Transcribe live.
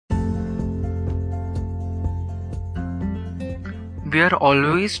We are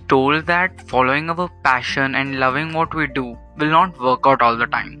always told that following our passion and loving what we do will not work out all the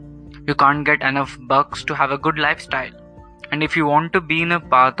time. You can't get enough bucks to have a good lifestyle. And if you want to be in a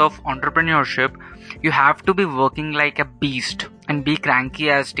path of entrepreneurship, you have to be working like a beast and be cranky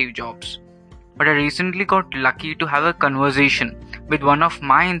as Steve Jobs. But I recently got lucky to have a conversation with one of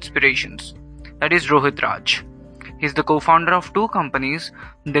my inspirations, that is Rohit Raj. He's the co-founder of two companies,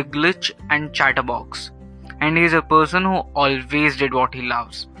 The Glitch and Chatterbox. And he's a person who always did what he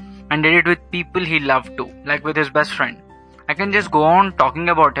loves and did it with people he loved too, like with his best friend. I can just go on talking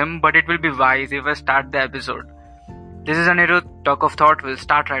about him, but it will be wise if I start the episode. This is Anirudh, Talk of Thought will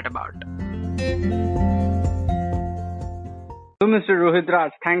start right about. So, Mr. Rohit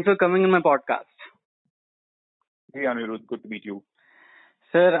Raj, thanks for coming in my podcast. Hey Anirudh, good to meet you.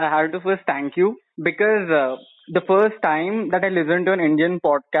 Sir, I have to first thank you because the first time that I listened to an Indian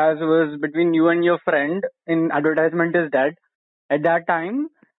podcast was between you and your friend in Advertisement is Dead. At that time,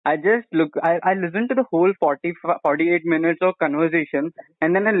 I listened to the whole 48 minutes of conversation,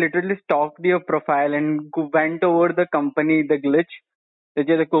 and then I literally stalked your profile and went over the company, The Glitch, which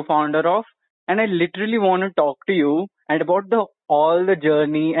you're the co-founder of, and I literally want to talk to you and about the all the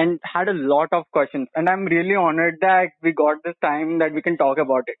journey and had a lot of questions. And I'm really honored that we got this time that we can talk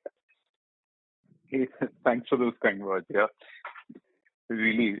about it. Hey, thanks for those kind words. Yeah,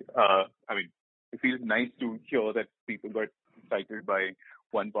 really. It feels nice to hear that people got excited by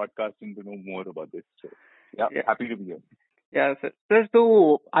one podcast and to know more about this. So, yeah, Yeah. happy to be here. Yeah, sir.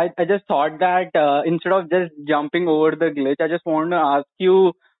 So I just thought that instead of just jumping over the glitch, I just want to ask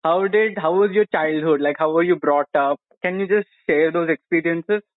you how was your childhood? Like how were you brought up? Can you just share those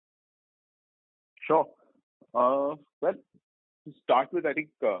experiences? Sure. Well, to start with, I think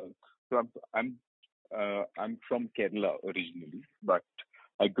so. I'm from Kerala originally, but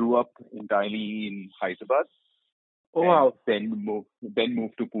I grew up entirely in Hyderabad Oh and wow. then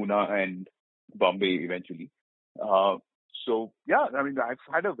moved to Pune and Bombay eventually. Uh, so yeah, I've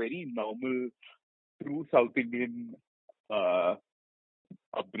had a very normal, true South Indian uh,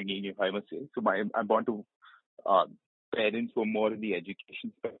 upbringing, if I must say. So I'm born to uh, parents who were more in the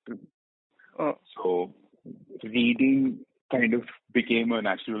education spectrum. Oh, So reading kind of became a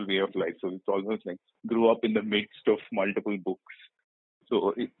natural way of life. So it's almost like grew up in the midst of multiple books.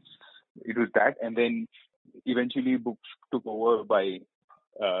 So it was that, and then eventually books took over by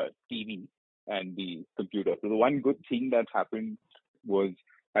TV and the computer. So the one good thing that happened was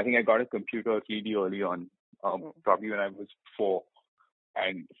I think I got a computer really early on, probably when I was 4,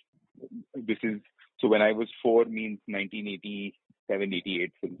 and this is so when I was 4 means 1987,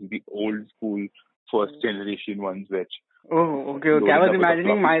 88. So this is the old school first generation ones which oh, okay. I loading was up with a imagining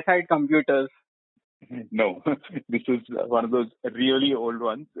floppy. my side computers. No, this was one of those really old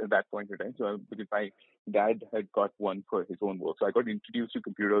ones at that point in time. So because my dad had got one for his own work, so I got introduced to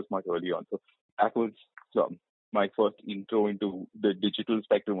computers much early on. So that was my first intro into the digital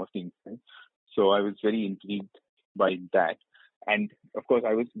spectrum of things. Right? So I was very intrigued by that, and of course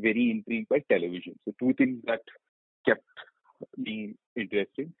I was very intrigued by television. So two things that kept me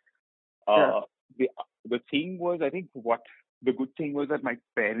interested. Yeah. uh, the the thing was, I think what the good thing was that my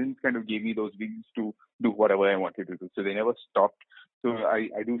parents kind of gave me those wings to do whatever I wanted to do. So they never stopped. So I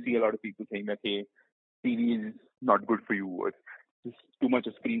do see a lot of people saying that, hey, TV is not good for you, or just too much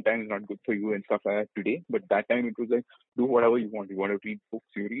of screen time is not good for you and stuff like that today. But that time it was like, do whatever you want. You want to read books,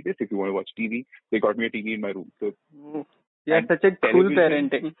 you read it. If you want to watch TV, they got me a TV in my room. So Oh, yeah, and such a cool television,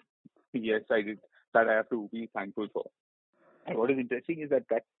 parenting. yes, I did. That I have to be thankful for. And what is interesting is that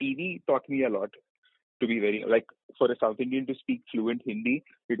TV taught me a lot, to be very, like, for a South Indian to speak fluent Hindi,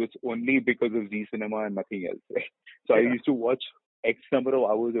 it was only because of Z Cinema and nothing else. Right? So I Yeah. used to watch X number of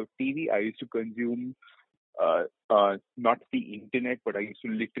hours of TV. I used to consume not the internet, but I used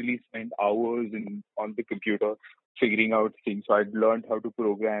to literally spend hours on the computer figuring out things. So I'd learned how to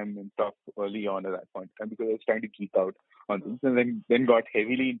program and stuff early on at that point in time because I was trying to geek out on things, and then got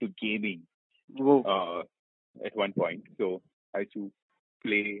heavily into gaming Whoa. uh, at one point. So I used to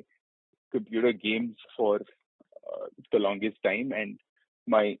play computer games for the longest time, and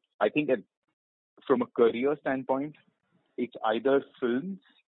I think that from a career standpoint, it's either films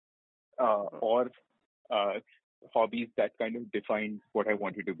or uh, hobbies that kind of defined what I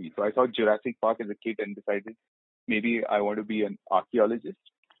wanted to be. So I saw Jurassic Park as a kid and decided maybe I want to be an archaeologist.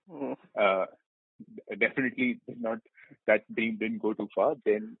 Oh. Uh, Definitely not, that dream didn't go too far.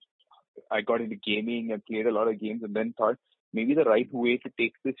 Then I got into gaming and played a lot of games, and then thought maybe the right way to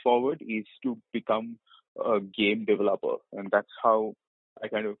take this forward is to become a game developer, and that's how I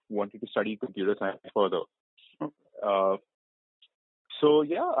kind of wanted to study computer science further. Uh, so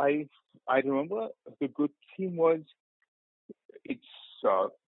yeah, I remember the good thing was it's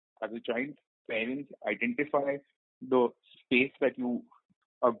as a child, parents identify the space that you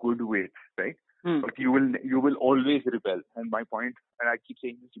are good with, right? But you will always rebel. And my point, and I keep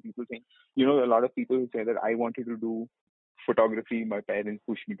saying this to people, saying, a lot of people who say that I wanted to do photography, my parents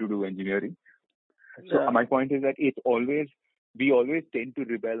pushed me to do engineering. So my point is that we always tend to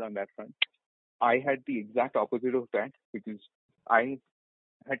rebel on that front. I had the exact opposite of that because I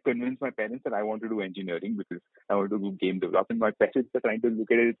had convinced my parents that I want to do engineering because I want to do game development. My parents are trying to look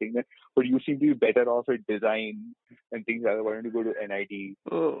at it and saying that, but you seem to be better off at design and things like that. I wanted to go to NIT.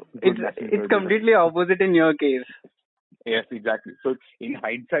 Oh, it's completely opposite in your case. Yes, exactly. So in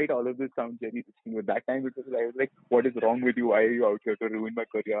hindsight, all of this sounds very interesting. But that time, I was like, what is wrong with you? Why are you out here to ruin my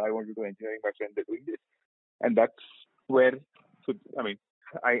career? I want to do engineering. My friends are doing this. And that's where,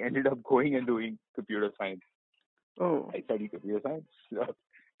 I ended up going and doing computer science. Oh. I studied computer science,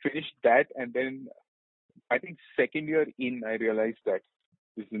 finished that, and then I think second year in, I realized that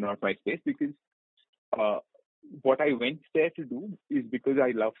this is not my space because what I went there to do is because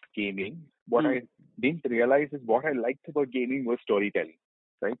I loved gaming. What I didn't realize is what I liked about gaming was storytelling,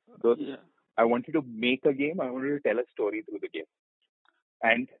 right? I wanted to make a game. I wanted to tell a story through the game.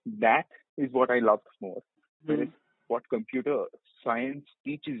 And that is what I loved more. Whereas what computer science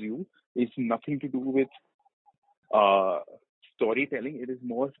teaches you is nothing to do with storytelling. It is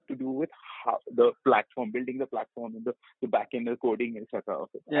more to do with how the platform, building the platform and the back end, the coding, etc.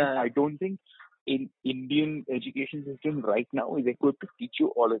 And I don't think in Indian education system right now is equipped to teach you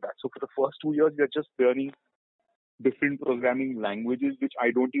all of that. So for the first 2 years, you're just learning different programming languages, which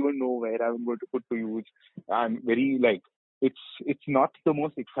I don't even know where I'm going to put to use. I'm very it's not the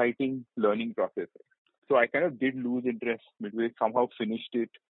most exciting learning process. So I kind of did lose interest midway, somehow finished it.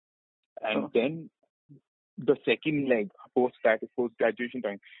 And then the second leg, post-graduation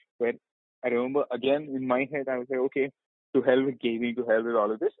time, where I remember again in my head, I was like, okay, to hell with gaming, to hell with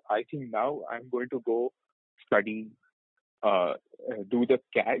all of this. I think now I'm going to go study, give the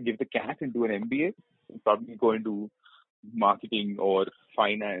CAT and do an MBA, and probably go into marketing or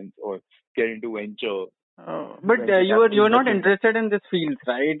finance or get into venture. But you were not interested in this field,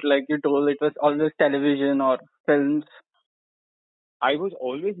 right? Like you told, it was always television or films. I was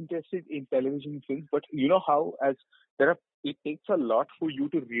always interested in television and films, but you know how it takes a lot for you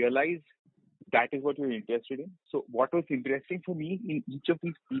to realize that is what you're interested in. So what was interesting for me in each of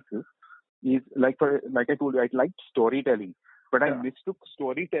these pieces is like I told you, I liked storytelling, but I mistook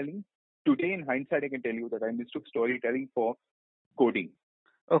storytelling. Today, in hindsight, I can tell you that I mistook storytelling for coding.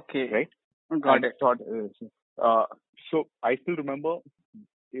 Okay. Right? Got it. So I still remember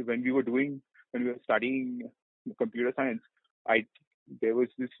when we were studying computer science, there was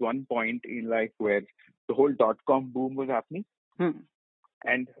this one point in life where the whole .com boom was happening.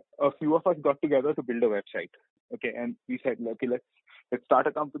 And a few of us got together to build a website. Okay. And we said, okay, let's start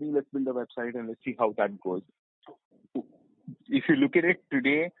a company, let's build a website and let's see how that goes. If you look at it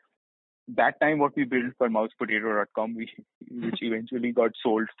today, that time what we built for mousepotato.com, which eventually got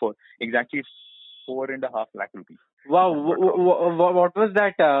sold for exactly 4.5 lakh rupees. Wow. What was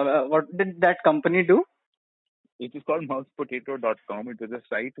that? What did that company do? It is called mousepotato.com. It was a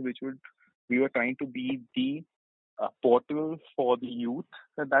site we were trying to be the portal for the youth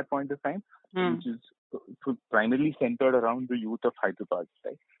at that point of time, which is primarily centered around the youth of Hyderabad,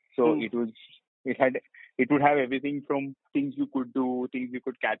 right? So it would have everything from things you could do, things you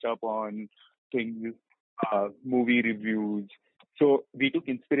could catch up on, things, movie reviews. So we took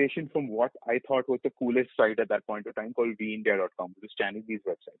inspiration from what I thought was the coolest site at that point of time called veindia.com, which is Stanley B's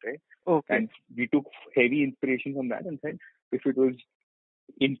website, right? Okay. And we took heavy inspiration from that and said, if it was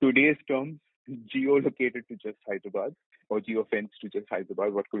in today's terms, geolocated to just Hyderabad or geofenced to just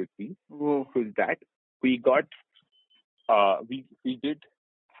Hyderabad, what could it be? Because that we got, we did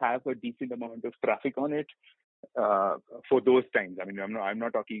have a decent amount of traffic on it for those times. I mean, I'm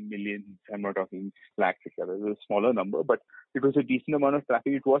not talking millions, I'm not talking lakhs, etc. It was a smaller number, but it was a decent amount of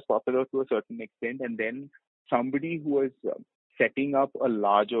traffic. It was popular to a certain extent, and then somebody who was setting up a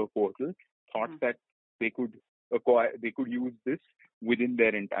larger portal thought that they could use this within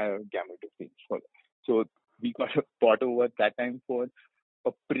their entire gamut of things. So we got bought over at that time for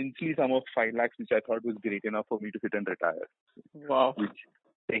a princely sum of 5 lakhs, which I thought was great enough for me to sit and retire. Wow. Which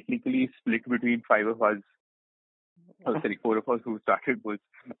technically split between 5 of us. 4 of us who started was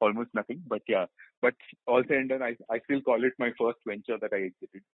almost nothing. But yeah, but all said and done, I still call it my first venture that I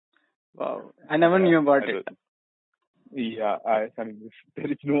exited. Wow. I never knew about it. Yeah, I mean,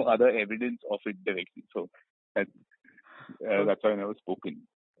 there is no other evidence of it directly. So that's why I never spoken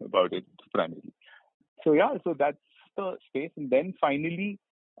about it primarily. So yeah, so that's the space. And then finally,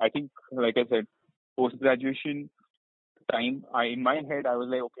 I think, like I said, post-graduation, time, in my head, I was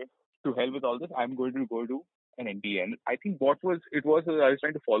like, okay, to hell with all this. I'm going to go do an MBA. And I think I was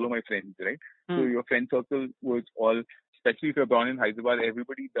trying to follow my friends, right? So your friend circle was all, especially if you're born in Hyderabad,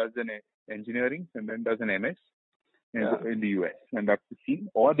 everybody does an engineering and then does an MS in the US, and that's the scene,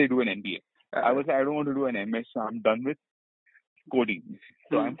 or they do an MBA. I was like, I don't want to do an MS, so I'm done with coding.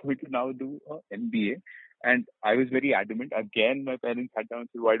 So I'm going to now do an MBA. And I was very adamant. Again, my parents sat down and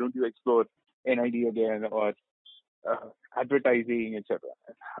said, why don't you explore NID again or advertising, etc.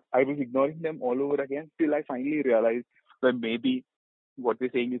 I was ignoring them all over again till I finally realized that maybe what they're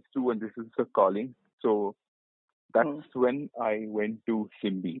saying is true and this is a calling. So that's when I went to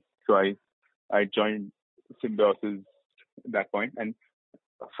Simbi. So I joined Symbiosis at that point. And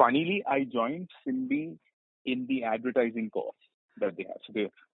funnily, I joined Simbi in the advertising course that they have.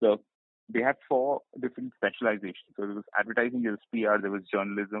 So they had 4 different specializations. So there was advertising, there was PR, there was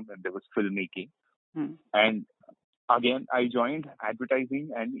journalism, and there was filmmaking. And again, I joined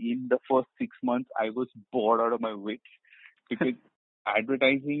advertising, and in the first 6 months, I was bored out of my wits because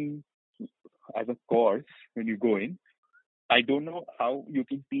advertising as a course, when you go in, I don't know how you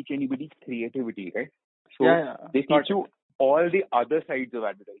can teach anybody creativity, right? So they teach you all the other sides of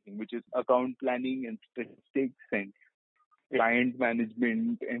advertising, which is account planning and statistics and client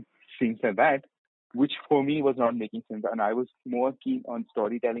management and things like that, which for me was not making sense. And I was more keen on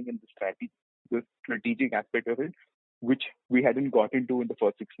storytelling and the strategic aspect of it, which we hadn't got into in the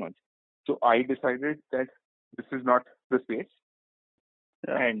first 6 months. So I decided that this is not the space.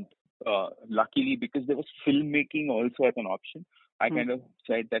 And luckily, because there was filmmaking also as an option, I kind of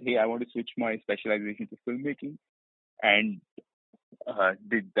said that, hey, I want to switch my specialization to filmmaking, and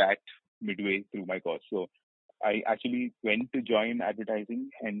did that midway through my course. So I actually went to join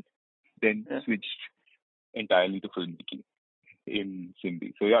advertising and then switched entirely to filmmaking in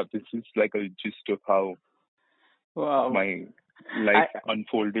Simbi. So yeah, this is like a gist of how my life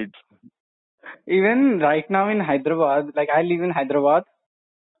unfolded. Even right now in Hyderabad, like I live in Hyderabad.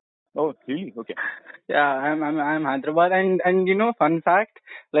 Oh, really? Okay. Yeah, I'm Hyderabad, and you know, fun fact,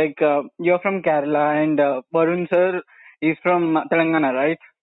 like you're from Kerala, and Varun sir is from Telangana, right?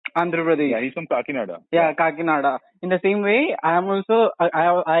 Andhra Pradesh. Yeah, he's from Kakinada. Yeah, Kakinada. In the same way, I am also,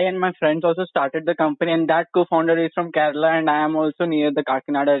 I and my friends also started the company, and that co-founder is from Kerala, and I am also near the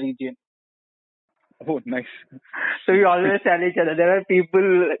Kakinada region. Oh, nice. So we always tell each other, there are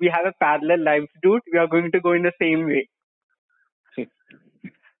people, we have a parallel lives, dude. We are going to go in the same way.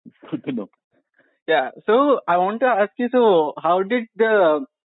 Good to know. Yeah. So I want to ask you, so how did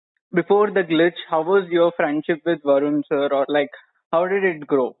before the glitch, how was your friendship with Varun sir, or like, how did it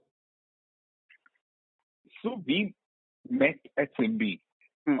grow? So we met at Simbi.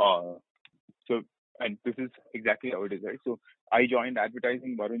 And this is exactly how it is, right? So I joined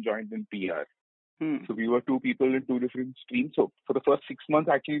advertising, Varun joined in PR. So we were 2 people in 2 different streams. So for the first 6 months,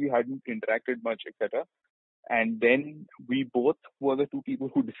 actually, we hadn't interacted much, etc. And then we both were the 2 people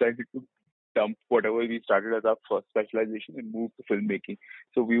who decided to dump whatever we started as our first specialization and move to filmmaking.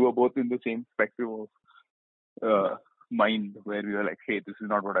 So we were both in the same spectrum of mind, where we were like, hey, this is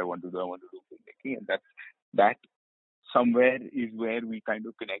not what I want to do. I want to do filmmaking. And that somewhere is where we kind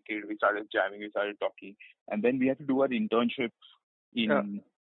of connected. We started jamming, we started talking. And then we had to do our internship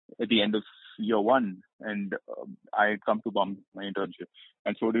at the end of year 1. And I had come to Bombay, my internship.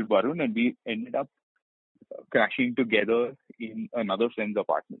 And so did Varun. And we ended up crashing together in another friend's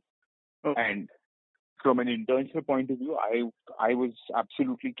apartment. And from an internship point of view, I was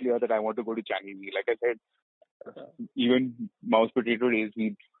absolutely clear that I want to go to Channel V. Like I said, even Mouse Potato days,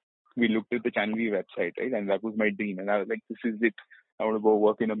 we looked at the Channel V website, right? And that was my dream. And I was like, this is it. I want to go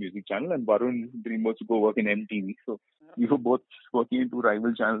work in a music channel. And Varun's dream was to go work in MTV. So we were both working in 2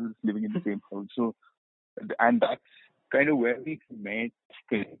 rival channels, living in the same house. So, and that's kind of where we met,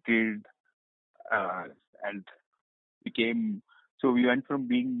 connected, and became. So we went from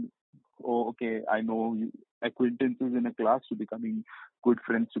being, oh, okay, I know acquaintances in a class, to becoming good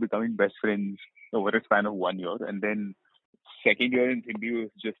friends, to becoming best friends over a span of 1 year. And then second year in Hindi was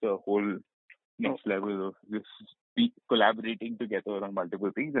just a whole next level of just collaborating together on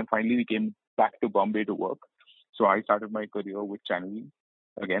multiple things. And finally, we came back to Bombay to work. So I started my career with Channel V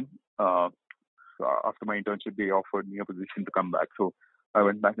again. After my internship, they offered me a position to come back. So I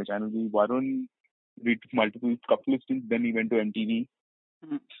went back to Channel V. Varun did couple of stints, then he went to MTV.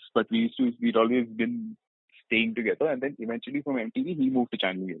 But we'd always been staying together. And then eventually from MTV, he moved to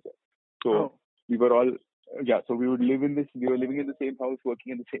Channel V as well. So we were all, so we were living in the same house,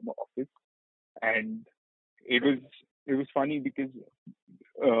 working in the same office. And it was funny because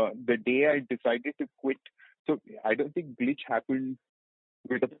the day I decided to quit, so I don't think glitch happened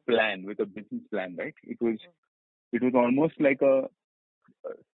with a plan, with a business plan, right? It was It was almost like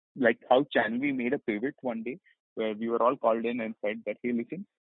how Channel V made a pivot one day where we were all called in and said that, hey, listen,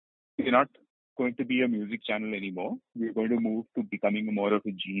 we're not going to be a music channel anymore. We're going to move to becoming more of a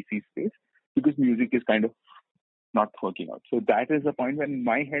GEC space because music is kind of not working out. So that is the point when in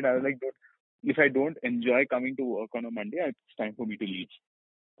my head I was like, if I don't enjoy coming to work on a Monday, it's time for me to leave,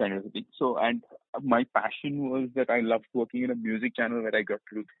 kind of a thing. So, and my passion was that I loved working in a music channel where I got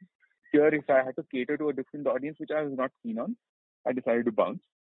to do things. Here, if I had to cater to a different audience, which I was not keen on, I decided to bounce.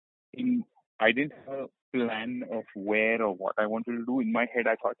 I didn't have a plan of where or what I wanted to do. In my head,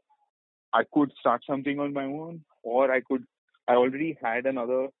 I thought I could start something on my own, or I already had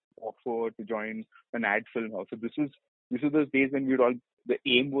another offer to join an ad film house. So this was those days when the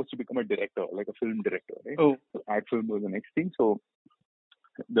aim was to become a director, like a film director, right? Oh. So ad film was the next thing. So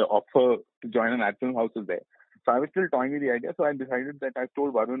the offer to join an ad film house was there. So I was still toying with the idea. So I decided that I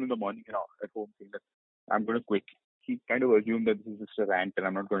told Varun in the morning, at home, saying that I'm going to quit. He kind of assumed that this is just a rant and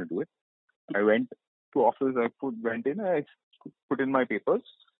I'm not going to do it. I went to office. Went in. I put in my papers.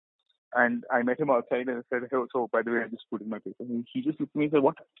 And I met him outside and I said, hey, so by the way, I just put in my papers. And he just looked at me and said,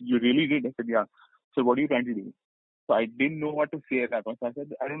 what? You really did? I said, yeah. So what are you trying to do? So I didn't know what to say at that point. So I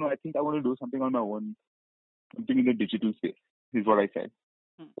said, I don't know. I think I want to do something on my own, something in the digital space, is what I said.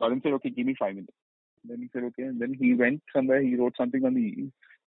 So Arun said, okay, give me 5 minutes. Then he said, okay. And then he went somewhere. He wrote something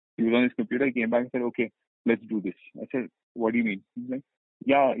he was on his computer. He came back and said, okay, let's do this. I said, what do you mean? He's like,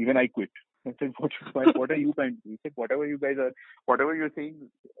 yeah, even I quit. I said, what are you trying to do? He said, whatever you're saying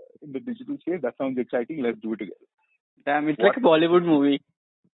in the digital space, that sounds exciting. Let's do it together. Damn, it's like a Bollywood movie.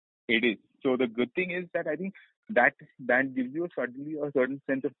 It is. So the good thing is that I think that gives you suddenly a certain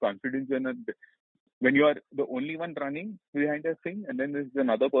sense of confidence when you are the only one running behind a thing, and then there's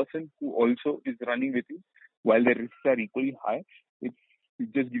another person who also is running with you, while the risks are equally high.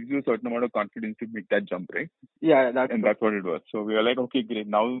 It just gives you a certain amount of confidence to make that jump, right? Yeah, that's what it was. So we were like, okay, great.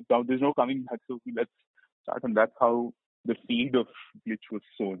 Now there's no coming back. So let's start, and that's how the seed of Glitch was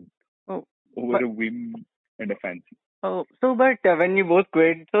sown over a whim and a fancy. Oh, so but when you both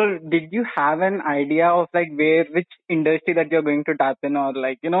quit, so did you have an idea of like which industry that you're going to tap in, or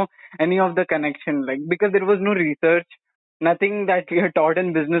like, any of the connection, like, because there was no research, nothing that we are taught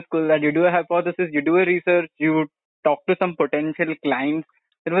in business school that you do a hypothesis, you do a research, you talk to some potential clients.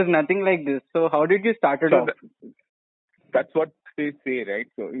 There was nothing like this. So how did you start it off? That's what they say, right?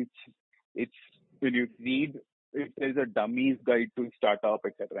 So it's when you read, if there's a dummy's guide to startup,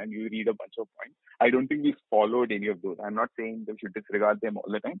 etc., and you read a bunch of points. I don't think we followed any of those. I'm not saying that you should disregard them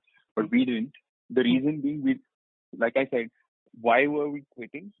all the time, but we didn't. The reason being, like I said, why were we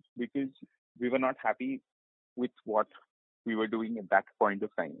quitting? Because we were not happy with what we were doing at that point of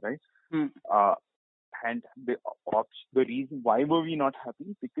time, right? And the reason why were we not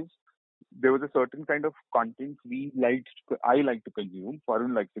happy? Because there was a certain kind of content I like to consume,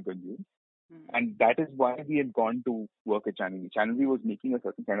 Varun likes to consume. And that is why we had gone to work at Channel V. Channel V was making a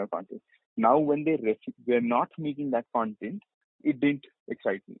certain kind of content. Now, when they're not making that content, it didn't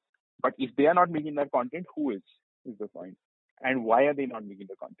excite me. But if they are not making that content, who is the point? And why are they not making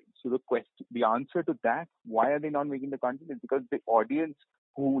the content? So the answer to that, why are they not making the content, is because the audience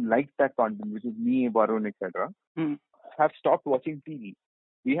who liked that content, which is me, Varun, etc., have stopped watching TV.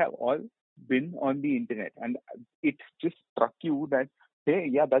 We have all been on the internet, and it just struck you that, hey,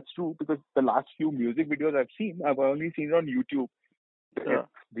 yeah, that's true, because the last few music videos I've only seen it on YouTube. Yeah.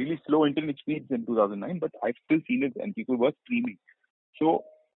 Really slow internet speeds in 2009, but I've still seen it and people were streaming. So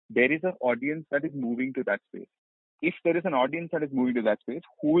there is an audience that is moving to that space. If there is an audience that is moving to that space,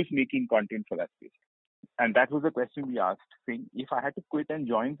 who is making content for that space? And that was the question we asked, saying, if I had to quit and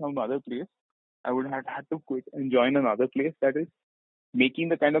join some other place, I would have had to quit and join another place that is making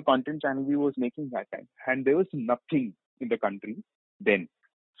the kind of content Channel V was making that time. And there was nothing in the country then.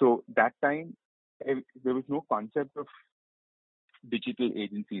 So that time, there was no concept of digital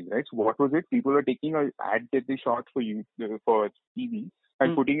agencies, right? So what was it? People were taking an ad that they shot for TV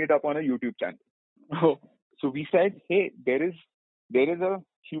and putting it up on a YouTube channel. Oh. So we said, hey, there is a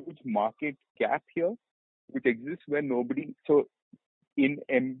huge market gap here which exists where nobody. So in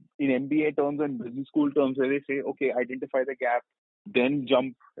MBA terms and business school terms, where they say, okay, identify the gap, then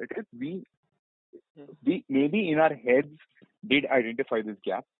jump at it. We maybe in our heads did identify this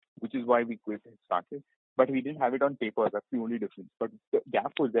gap, which is why we quit and started. But we didn't have it on paper. That's the only difference. But the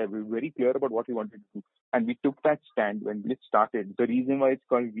gap was there. We were very clear about what we wanted to do. And we took that stand when Glitch started. The reason why it's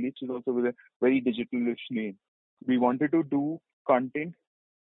called Glitch is also with a very digitalish name. We wanted to do content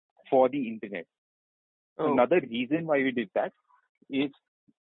for the internet. Another reason why we did that is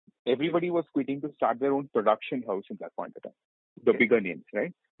everybody was quitting to start their own production house at that point of time. The bigger names,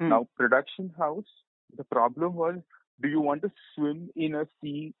 right? Now, production house The problem was, do you want to swim in a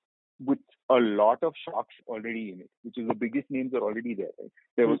sea with a lot of sharks already in it, which is the biggest names are already there. Right?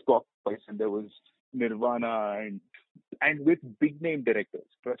 There was Cox and there was Nirvana and with big name directors,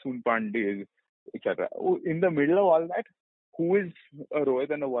 Prasoon Pandey, etc. In the middle of all that, who is a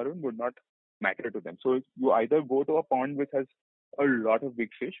Rohit and a Varun would not matter to them. So you either go to a pond which has a lot of big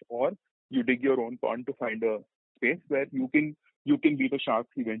fish, or you dig your own pond to find a space where you can be the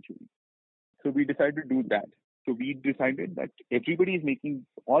sharks eventually. So we decided to do that. So we decided that everybody is making,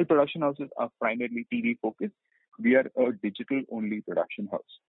 all production houses are primarily TV focused. We are a digital only production house.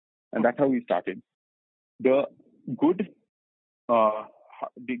 And that's how we started. The good, uh,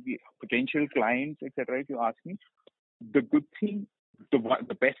 the potential clients, etc., if you ask me, the good thing,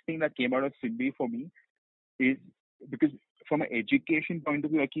 the best thing that came out of Sydney for me is because from an education point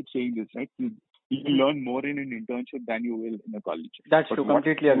of view, I keep saying this, right? You learn more in an internship than you will in a college. That's true.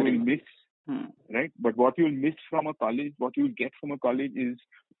 Completely agree. Will miss, right? But what you'll miss from a college, what you'll get from a college is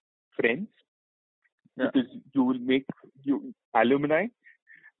friends, because you will make you alumni,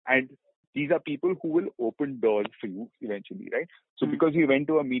 and these are people who will open doors for you eventually, right? So because we went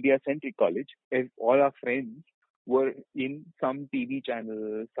to a media-centric college, all our friends were in some TV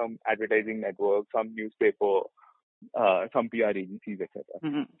channel, some advertising network, some newspaper, some PR agencies,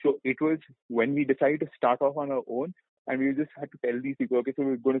 etc. So it was when we decided to start off on our own, and we just had to tell these people, okay, so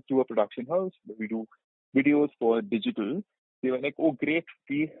we're going to do a production house, we do videos for digital. They were like, oh great,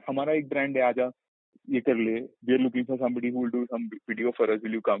 हमारा एक brand है, आजा ये कर ले. We are looking for somebody who will do some video for us.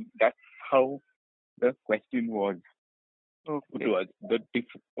 Will you come? That's how the question was to us.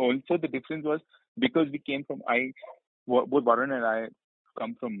 Also the difference was because we came from both Varun and I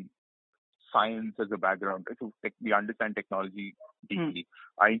come from science as a background, right? So we understand technology deeply.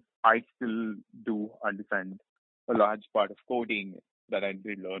 I still do understand a large part of coding that I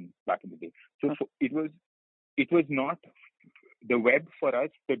did learn back in the day. So it was not the web for us.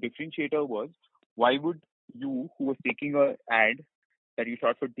 The differentiator was, why would you, who was taking an ad that you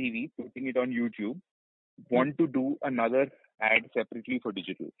shot for TV, putting it on YouTube, want to do another ad separately for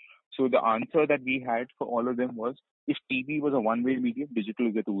digital? So the answer that we had for all of them was, if TV was a one-way medium, digital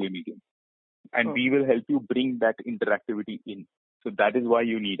is a two-way medium. And we will help you bring that interactivity in. So that is why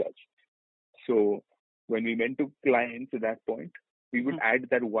you need us. So when we went to clients at that point, we would add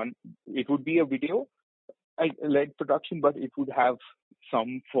that one. It would be a video led production, but it would have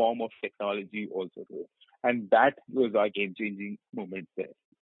some form of technology also to it. And that was our game-changing moment there.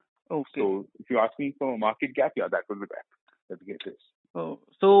 Okay. So if you ask me for a market gap, yeah, that was the gap that we get this. So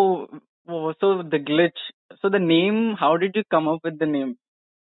the glitch. So the name, how did you come up with the name?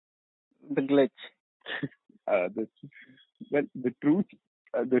 The glitch. The truth,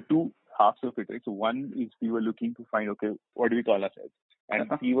 the two halves of it, right? So one is we were looking to find, okay, what do we call ourselves? And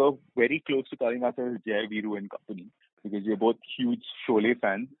we were very close to calling ourselves Jai Viru and Company, because we're both huge Sholay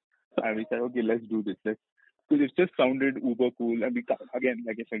fans. And we said, okay, let's do this. Because it just sounded uber cool. And we, again,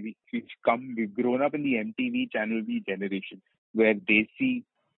 like I said, we've grown up in the MTV Channel V generation, where Desi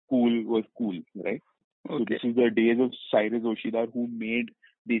cool was cool, right? Okay. So this is the days of Cyrus Oshidar, who made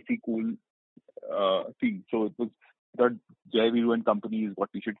Desi cool thing. So it was that Jai Viru and Company is what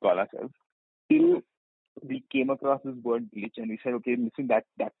we should call ourselves. Till we came across this word glitch, and we said, okay, listen,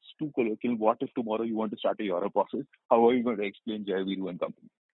 that's too colloquial. What if tomorrow you want to start a Europe office? How are you going to explain Jai Viru and Company?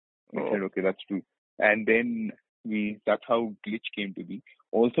 We said, okay, that's true. And then that's how glitch came to be.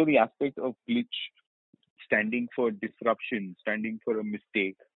 Also the aspect of glitch standing for disruption, standing for a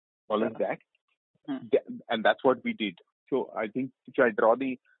mistake, all of that. And that's what we did. So I think if I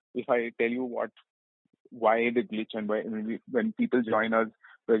tell you why the glitch, and why when people join us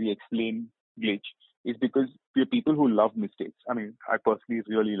where we explain glitch, is because we're people who love mistakes. I mean, I personally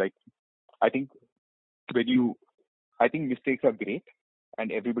really like, I think mistakes are great,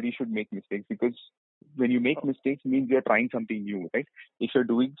 and everybody should make mistakes, because when you make mistakes, it means you're trying something new, right? If you're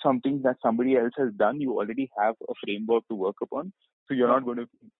doing something that somebody else has done, you already have a framework to work upon. So you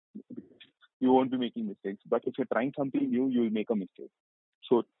won't be making mistakes. But if you're trying something new, you'll make a mistake.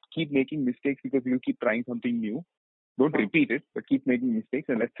 So keep making mistakes, because you'll keep trying something new. Don't repeat it, but keep making mistakes,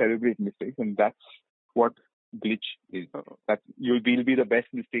 and let's celebrate mistakes. And that's what glitch is. That will be the best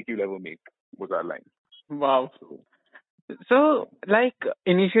mistake you'll ever make, was our line. Wow. So, like,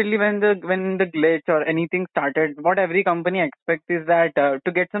 initially when the glitch or anything started, what every company expects is that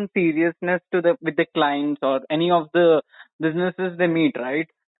to get some seriousness with the clients or any of the businesses they meet, right?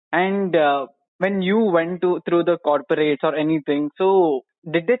 And when you went through the corporates or anything, so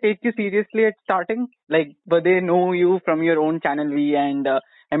did they take you seriously at starting? Like, were they know you from your own channel V and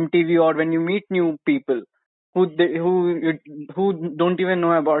MTV, or when you meet new people? who don't even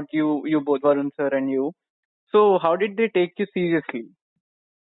know about you both, Varun sir and you. So how did they take you seriously?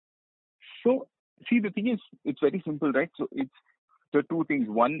 So, see, the thing is, it's very simple, right? So, it's the two things.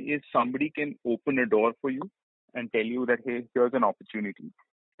 One is somebody can open a door for you and tell you that, hey, here's an opportunity.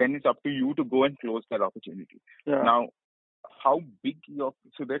 Then it's up to you to go and close that opportunity. Yeah. Now, how big your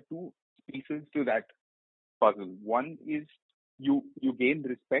so there are two pieces to that puzzle. One is you gain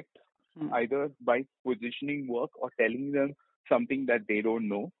respect Hmm. either by positioning work or telling them something that they don't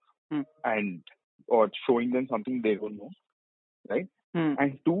know Hmm. and or showing them something they don't know, right? Hmm.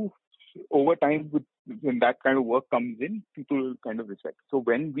 And two, over time, when that kind of work comes in, people kind of respect. So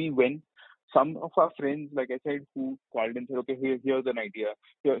when we went, some of our friends, like I said, who called and said, okay, here's an idea.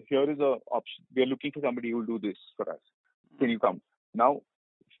 Here is a option. We are looking for somebody who will do this for us. Can you come? Now,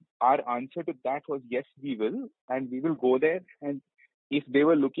 our answer to that was yes, we will, and we will go there. And if they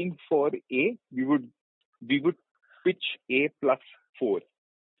were looking for A, we would pitch A plus 4,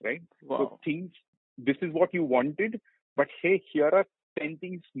 right? So Wow. this is what you wanted, but hey, here are 10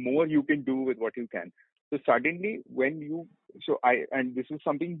 things more you can do with what you can. So suddenly, and this is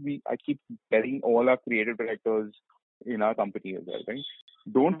something I keep telling all our creative directors in our company as well, right?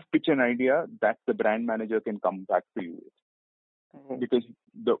 Don't pitch an idea that the brand manager can come back to you with, because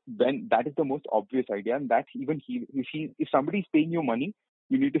then that is the most obvious idea, and that even if somebody's paying you money,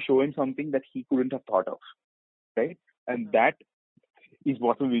 you need to show him something that he couldn't have thought of, right? And that is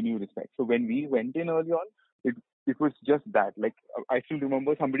what will win you respect. So when we went in early on, it was just that. Like, I still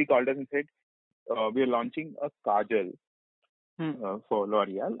remember somebody called us and said, we are launching a kajal for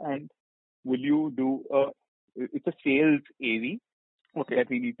L'Oreal, and will you do it's a sales AV Okay. that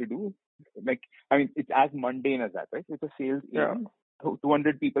we need to do. Like, I mean, it's as mundane as that, right? It's a sales Yeah. AV.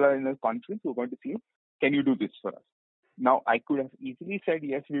 200 people are in a conference who are going to see it. Can you do this for us? Now, I could have easily said,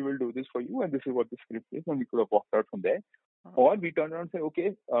 yes, we will do this for you, and this is what the script is, and we could have walked out from there. Or we turned around and said,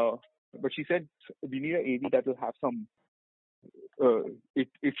 okay, but she said, we need an AV that will have some, it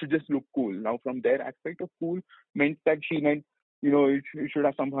should just look cool. Now, from their aspect of cool, she meant, it should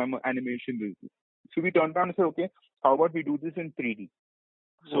have some kind of animation. So we turned around and said, okay, how about we do this in 3D?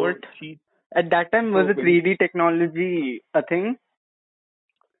 So What? At that time, was so the 3D technology a thing?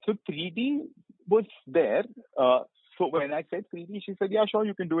 So 3D was there. So when I said 3D, she said, yeah, sure,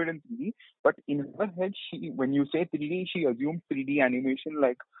 you can do it in 3D. But in her head, when you say 3D, she assumed 3D animation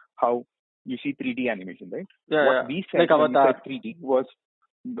like how you see 3D animation, right? Yeah, What yeah. we Like said when we Avatar. said 3D was,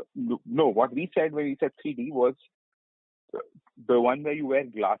 no, what we said when we said 3D was the one where you wear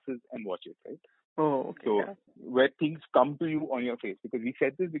glasses and watch it, right? Oh, okay. So Yeah. where things come to you on your face. Because we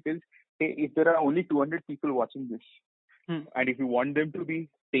said this because, hey, if there are only 200 people watching this, and if you want them to be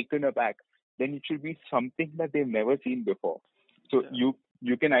taken aback, then it should be something that they've never seen before. So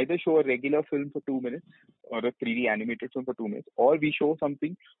you can either show a regular film for 2 minutes or a 3D animated film for 2 minutes, or we show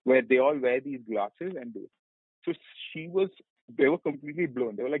something where they all wear these glasses and do it. So they were completely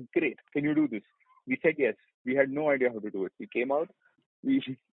blown. They were like, great, can you do this? We said yes. We had no idea how to do it. We came out, we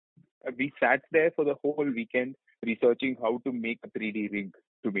sat there for the whole weekend researching how to make a 3D rig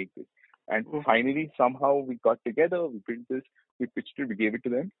to make this. And finally, somehow we got together, we built this, we pitched it, we gave it to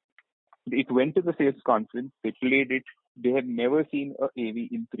them. It went to the sales conference, they played it. They had never seen a AV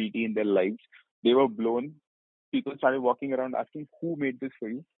in 3D in their lives. They were blown. People started walking around asking, who made this for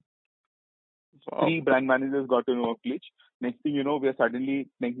you? Wow. 3 brand managers got to know a glitch. Next thing you know,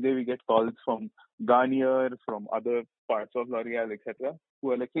 next day we get calls from Garnier, from other parts of L'Oreal, etc.,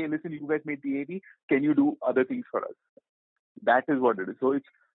 who are like, hey, listen, you guys made the AV. Can you do other things for us? That is what it is. So it's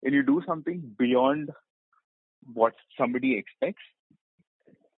when you do something beyond what somebody expects,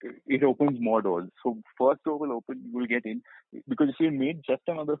 it opens more doors. So first door will open, you will get in. Because if you made just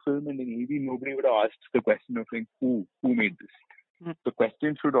another film and an AV, nobody would have asked the question of like, who made this? The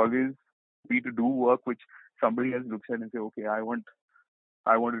question should always be to do work which somebody else looks at and say, okay, I want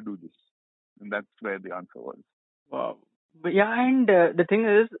to do this. And that's where the answer was. Wow. But yeah, and the thing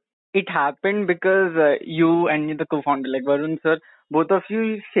is, it happened because you and the co-founder, like Varun sir, both of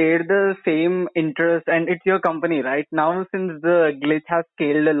you share the same interest, and it's your company, right? Now, since the glitch has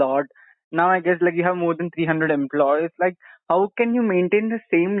scaled a lot, now I guess like you have more than 300 employees. Like, how can you maintain the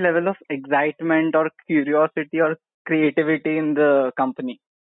same level of excitement or curiosity or creativity in the company?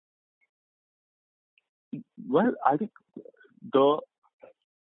 Well, I think the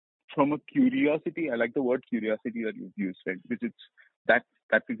from a curiosity, I like the word curiosity that you've used, right? Because that's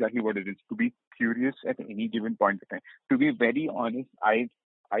exactly what it is. To be curious at any given point in time. To be very honest, I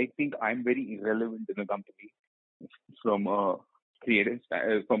think I'm very irrelevant in the company from a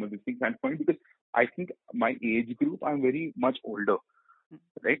from a distinct standpoint, because I think my age group, I'm very much older.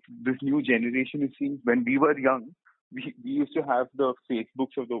 right? This new generation is seeing, when we were young, we used to have the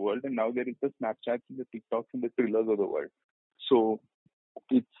Facebooks of the world, and now there is the Snapchats and the TikToks and the Thrillers of the world. So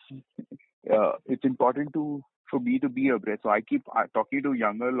it's important for me to be abreast. So I keep talking to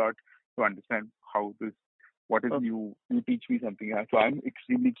younger a lot to understand what is new. You teach me something. So I'm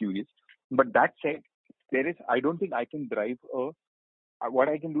extremely curious. But that said, I don't think I can drive what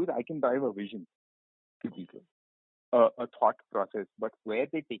I can do is I can drive a vision to people, a thought process. But where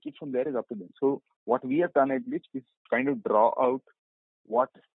they take it from there is up to them. So what we have done at least is kind of draw out what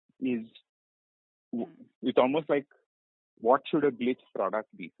is. It's almost like, what should a glitch product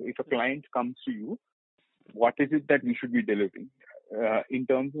be? So if a client comes to you, what is it that we should be delivering?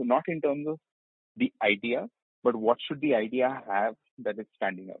 Not in terms of the idea, but what should the idea have that is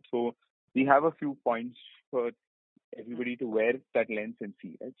standing out? So we have a few points for everybody to wear that lens and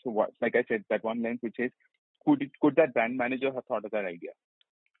see, right? So like I said, that one lens which is, could that brand manager have thought of that idea?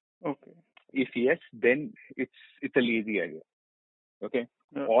 Okay. If yes, then it's a lazy idea. Okay.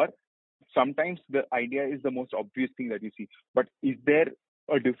 Yeah. Or sometimes the idea is the most obvious thing that you see, but is there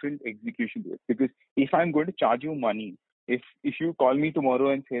a different execution to it? Because if I'm going to charge you money, if you call me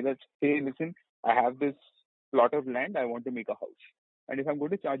tomorrow and say that, hey, listen, I have this plot of land, I want to make a house. And if I'm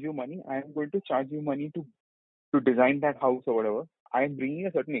going to charge you money, I am going to charge you money to design that house or whatever. I am bringing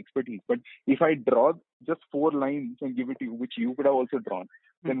a certain expertise. But if I draw just 4 lines and give it to you, which you could have also drawn,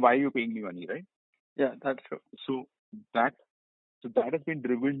 then why are you paying me money, right? Yeah, that's true. So that has been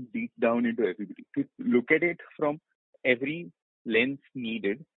driven deep down into everybody. To look at it from every lens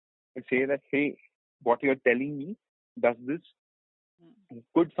needed and say that, hey, what you're telling me, does this,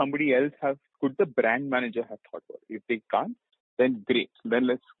 could the brand manager have thought about it? If they can't, then great. Then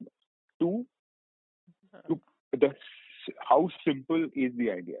let's do how simple is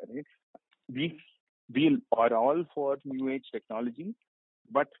the idea, right? We are all for new age technology,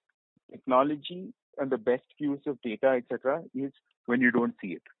 but technology and the best use of data, etc., is when you don't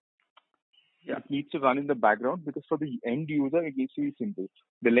see it. Yeah. It needs to run in the background, because for the end user, it needs to be simple.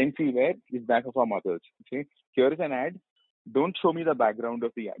 The lens we wear is that of our mothers. Okay, here is an ad. Don't show me the background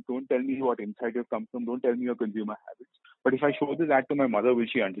of the ad. Don't tell me what insight you've come from. Don't tell me your consumer habits. But if I show this ad to my mother, will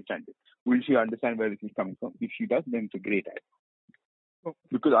she understand it? Will she understand where this is coming from? If she does, then it's a great ad.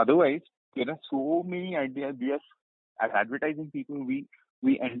 Because otherwise, there are so many ideas. As advertising people,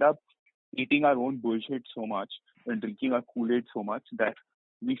 we end up eating our own bullshit so much and drinking our Kool-Aid so much that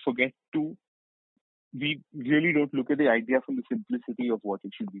we really don't look at the idea from the simplicity of what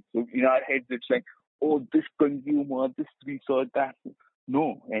it should be. So in our heads, it's like, oh, this consumer, this research, that.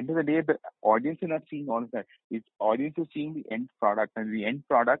 No, end of the day, the audience is not seeing all of that. It's audience is seeing the end product, and the end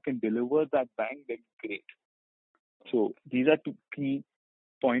product can deliver that bang, then great. So these are 2 key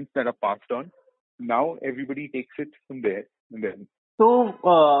points that are passed on. Now everybody takes it from there, and then. So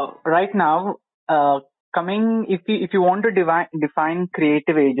right now, if you want to define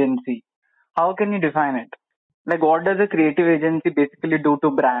creative agency, how can you define it? Like, what does a creative agency basically do to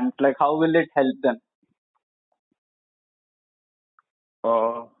brands? Like, how will it help them?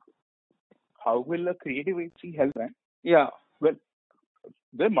 How will a creative agency help them? Yeah. Well,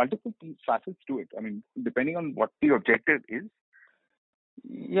 there are multiple facets to it. I mean, depending on what the objective is.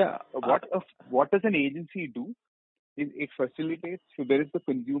 Yeah. What does an agency do? It facilitates. So there is the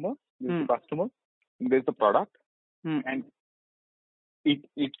consumer, there's the customer, and there's the product, and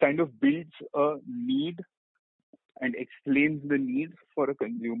it kind of builds a need and explains the need for a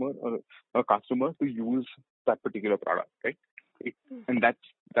consumer or a customer to use that particular product, right? And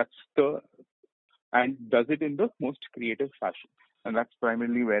does it in the most creative fashion, and that's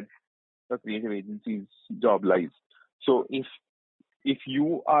primarily where the creative agency's job lies. So if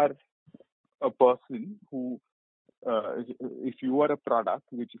you are a person who if you are a product,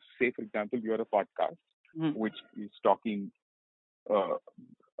 which is, say, for example, you are a podcast, which is talking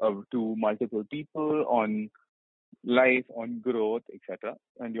to multiple people on life, on growth, etc.,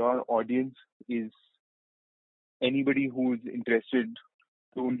 and your audience is anybody who's interested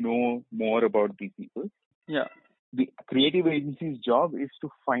to know more about these people. Yeah. The creative agency's job is to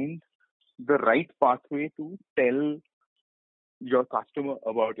find the right pathway to tell your customer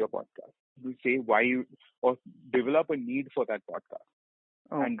about your podcast, to say why you, or develop a need for that podcast,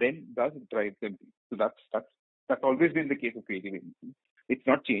 and then does drive them. So that's always been the case of creative agencies. It's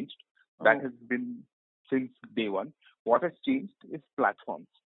not changed. That has been since day one. What has changed is platforms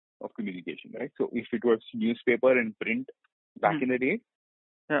of communication, right? So if it was newspaper and print back in the day,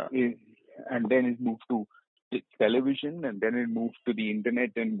 and then it moved to television, and then it moved to the internet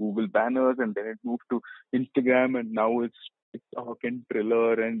and Google banners, and then it moved to Instagram, and now it's TikTok and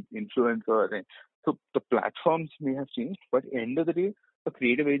Triller and influencer. And So the platforms may have changed, but at the end of the day, a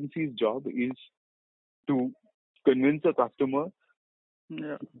creative agency's job is to convince a customer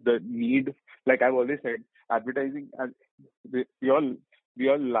Yeah. the need. Like I've always said, advertising, we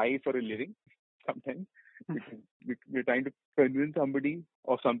all lie for a living sometimes, because we're trying to convince somebody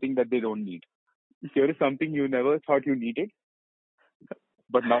of something that they don't need. Here is something you never thought you needed,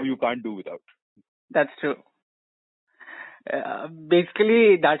 but now you can't do without. That's true.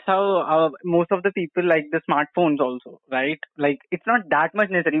 Basically, that's how most of the people like the smartphones also, right? Like, it's not that much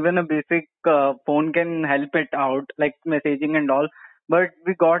necessary. Even a basic phone can help it out, like messaging and all. But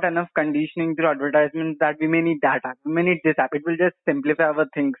we got enough conditioning through advertisements that we may need that app, we may need this app. It will just simplify our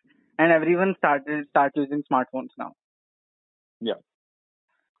things, and everyone start using smartphones now. Yeah.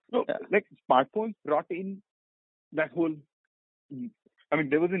 So Yeah. like smartphones brought in that whole. I mean,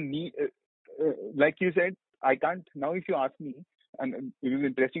 there was a need. Like you said, I can't now. If you ask me, and it was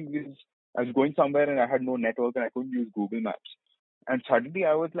interesting because I was going somewhere and I had no network and I couldn't use Google Maps. And suddenly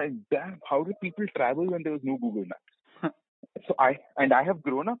I was like, damn, how did people travel when there was no Google Maps? So I have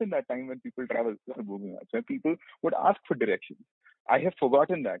grown up in that time when people travel on Google Maps, when people would ask for directions. I have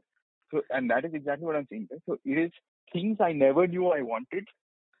forgotten that. So, and that is exactly what I'm saying. Right? So it is things I never knew I wanted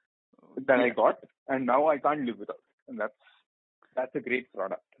that I Yeah. got, and now I can't live without. And that's a great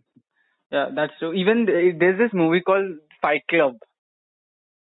product. Yeah, that's true. Even there's this movie called Fight Club.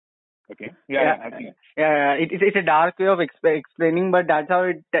 Okay. Yeah, I've seen it. yeah. It's a dark way of explaining, but that's how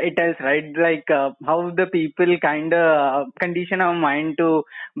it tells, right? Like how the people kind of condition our mind to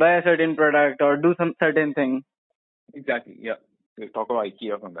buy a certain product or do some certain thing. Exactly. Yeah. We'll talk about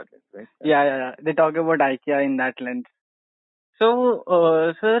IKEA from that list, right? Yeah. They talk about IKEA in that lens. So,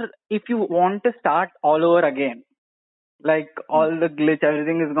 sir, if you want to start all over again, like Hmm. all the glitch,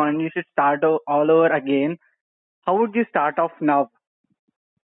 everything is gone, and you should start all over again, how would you start off now?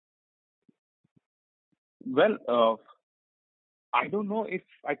 Well, I don't know if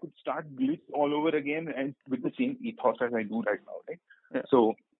I could start Glitch all over again and with the same ethos as I do right now, right? Yeah.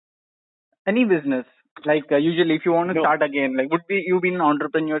 So, Any business, like usually if you want to no, start again, like would be you be an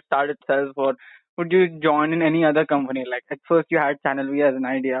entrepreneur, start itself, or would you join in any other company? Like at first you had Channel V as an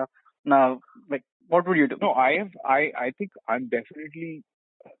idea, now like what would you do? no, I think I'm definitely,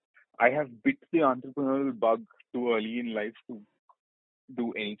 I have bit the entrepreneurial bug too early in life to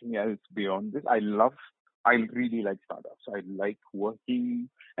do anything else beyond this. I really like startups. I like working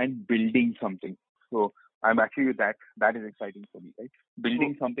and building something. So I'm actually that is exciting for me, right? Oh,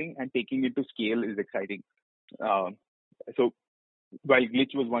 Building something and taking it to scale is exciting. Um, so while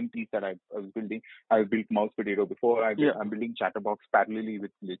Glitch was one piece that I was building, I built Mouse Potato before. yeah. I'm building Chatterbox parallelly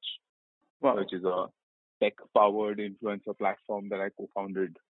with Glitch, Wow. which is a tech-powered influencer platform that I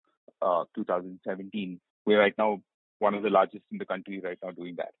co-founded 2017. We're right now one of the largest in the country right now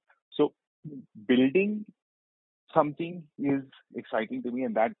doing that. So building something is exciting to me,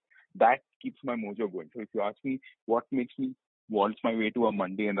 and that keeps my mojo going. So if you ask me what makes me waltz my way to a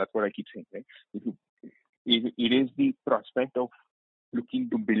Monday, and that's what I keep saying, right? If you, it is the prospect of looking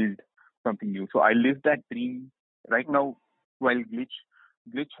to build something new. So I live that dream right Oh, now. While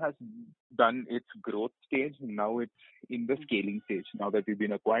Glitch has done its growth stage, now it's in the scaling stage. Now that we've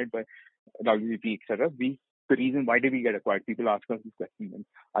been acquired by WPP, etc. The reason why did we get acquired? People ask us this question, and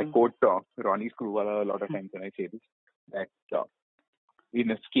I quote Ronnie Screwvala a lot of times when I say this, that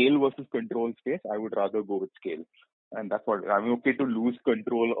in a scale versus control space, I would rather go with scale, and that's what I'm okay to lose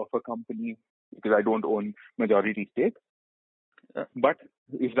control of a company because I don't own majority stake. yeah. But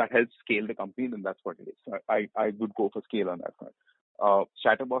if that helps scale the company, then that's what it is. So I would go for scale on that front.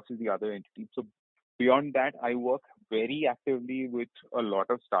 Chatterbox is the other entity. So beyond that, I work very actively with a lot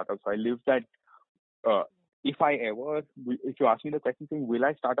of startups. I live that. Uh, if you ask me the question, saying, will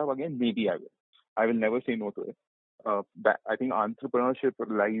I start up again? Maybe I will. I will never say no to it. That I think entrepreneurship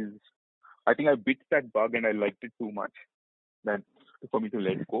lies. I think I bit that bug and I liked it too much that for me to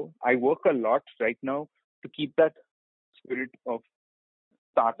let go. I work a lot right now to keep that spirit of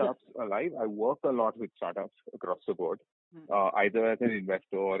Yeah. startups alive. I work a lot with startups across the board, either as an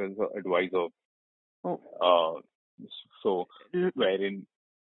investor or as an advisor. Oh, Uh, so, l- wherein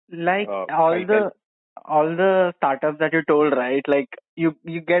like I help. all the startups that you told, right? Like you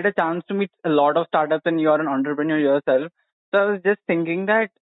get a chance to meet a lot of startups and you're an entrepreneur yourself. So I was just thinking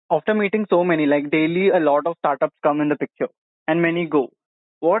that after meeting so many, like daily a lot of startups come in the picture and many go.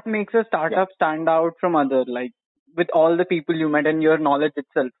 What makes a Yeah. startup stand out from other? Like with all the people you met and your knowledge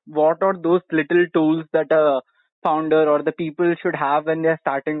itself, what are those little tools that a founder or the people should have when they're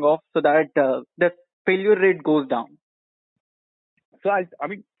starting off so that the failure rate goes down? So I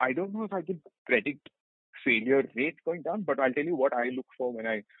mean, I don't know if I can predict failure rate going down, but I'll tell you what I look for when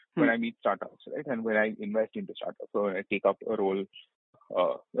I meet startups, right? And when I invest into startups, or when I take up a role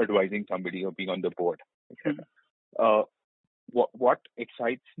advising somebody or being on the board, etc. Uh, what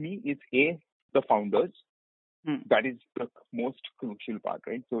excites me is the founders. That is the most crucial part,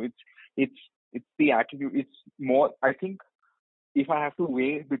 right? So it's the attitude. It's more. I think if I have to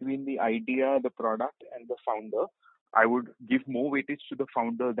weigh between the idea, the product, and the founder, I would give more weightage to the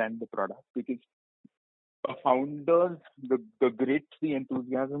founder than the product, because a founder, the grit, the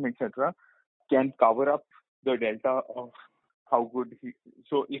enthusiasm, etc., can cover up the delta of how good he.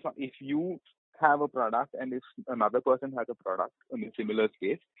 So if you have a product, and if another person has a product in a similar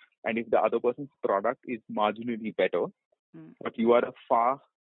space, and if the other person's product is marginally better, but you are a far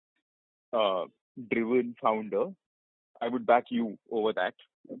driven founder, I would back you over that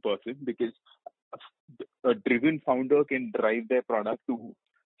person, because a driven founder can drive their product to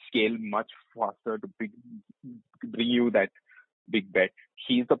scale much faster to bring you that big bet.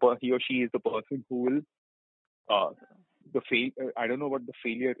 He or she is the person who will I don't know what the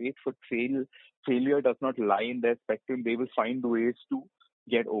failure rate, but failure does not lie in their spectrum. They will find ways to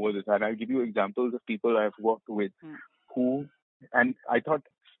get over this. And I'll give you examples of people I've worked with who, and I thought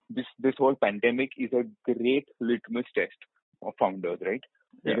this whole pandemic is a great litmus test of founders, right?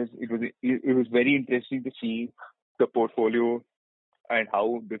 Yeah. It was very interesting to see the portfolio and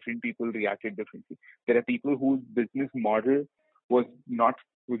how different people reacted differently. There are people whose business model was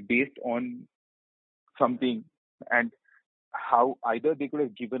based on something, and how either they could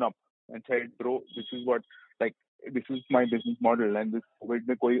have given up and said, bro, this is my business model, and this COVID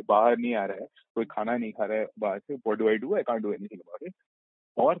में कोई बाहर नहीं आ रहा है, कोई खाना नहीं खा रहा है बाहर से, what do I do? I can't do anything about it.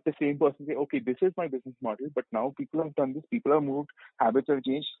 Or the same person say, okay, this is my business model, but now people have done this, people have moved, habits have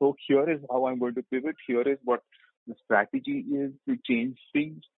changed, so here is how I'm going to pivot, here is what the strategy is to change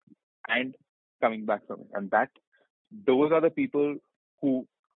things, and coming back from it. And those are the people who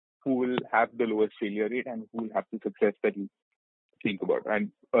will have the lowest failure rate and who will have the success that you think about.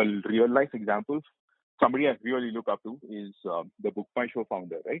 And a real life example, somebody I really look up to is the Book My Show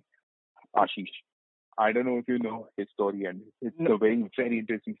founder, right? Ashish. I don't know if you know his story, and it's a very, very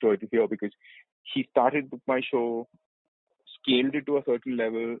interesting story to hear, because he started Book My Show, scaled it to a certain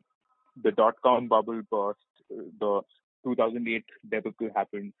level, the dot-com bubble burst, the 2008 debacle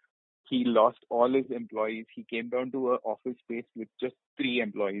happened. He lost all his employees. He came down to an office space with just 3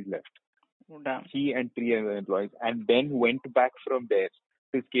 employees left. Damn. He and 3 other employees, and then went back from there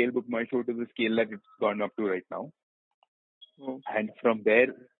to scale Book My Show to the scale that it's gone up to right now. And from there,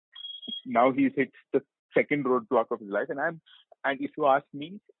 now he's hit the second roadblock of his life. And if you ask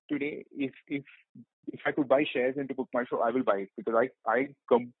me today, if I could buy shares into Book My Show, I will buy it, because I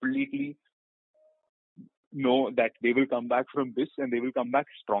completely know that they will come back from this, and they will come back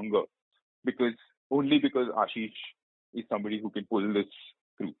stronger, because Ashish is somebody who can pull this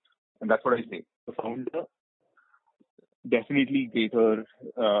through. And that's what I say. The founder definitely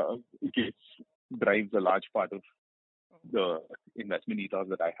drives a large part of the investment ethos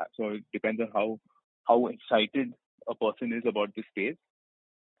that I have. So it depends on how excited a person is about this space,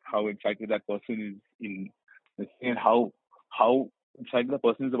 how excited that person is in, and how excited the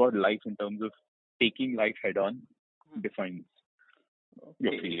person is about life in terms of taking life head on, defines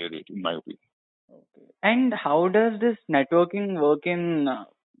your failure rate, in my opinion. Okay. And how does this networking work in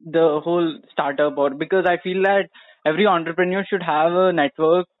the whole startup? Or because I feel that every entrepreneur should have a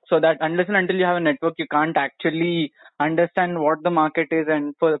network, so that unless and until you have a network, you can't actually understand what the market is,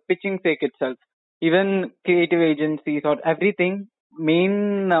 and for pitching sake itself, even creative agencies or everything,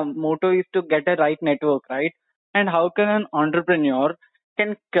 main motto is to get a right network, right? And how can an entrepreneur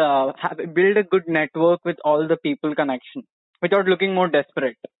can build a good network with all the people connection without looking more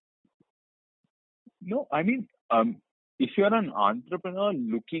desperate? No, I mean, if you're an entrepreneur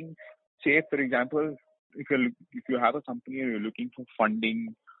looking, say, for example, if you have a company and you're looking for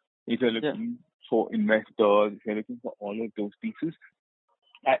funding, if you're looking for investors, if you're looking for all of those pieces,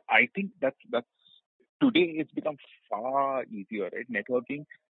 I think that's today it's become far easier, right? Networking.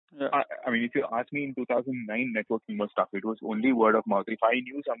 Yeah. I mean, if you ask me in 2009, networking was tough. It was only word of mouth. If I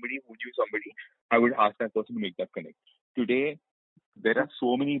knew somebody who knew somebody, I would ask that person to make that connect. Today, there are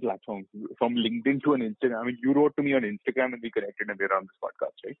so many platforms, from LinkedIn to an Instagram. I mean, you wrote to me on Instagram and we connected, and we're on this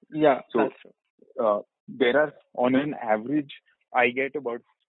podcast, right? Yeah. So there are, on an average, I get about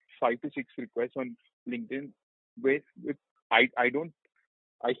 5 to 6 requests on LinkedIn.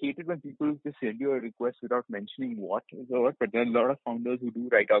 I hate it when people just send you a request without mentioning what is the work, but there are a lot of founders who do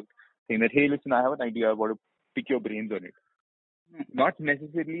write out saying that, hey, listen, I have an idea, I want to pick your brains on it. Not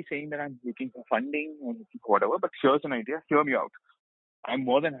necessarily saying that I'm looking for funding or looking for whatever, but here's an idea, hear me out. I'm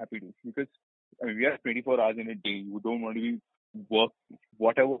more than happy to, because I mean, we have 24 hours in a day. You don't want to be work,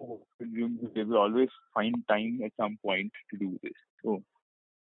 whatever work consumes you, they will always find time at some point to do this. So,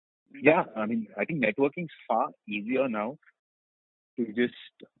 yeah, I mean, I think networking is far easier now to just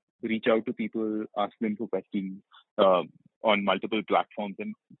reach out to people, ask them for questions on multiple platforms,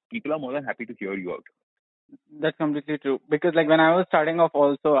 and people are more than happy to hear you out. That's completely true. Because like when I was starting off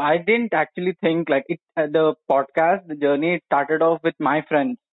also, I didn't actually think like it, the podcast, the journey, it started off with my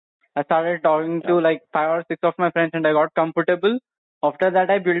friends. I started talking Yeah. to like 5 or 6 of my friends and I got comfortable. After that,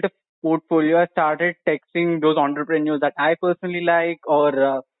 I built a portfolio. I started texting those entrepreneurs that I personally like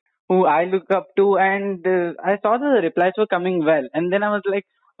or who I look up to, and I saw that the replies were coming well. And then I was like,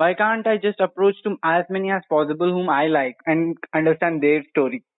 why can't I just approach to as many as possible whom I like and understand their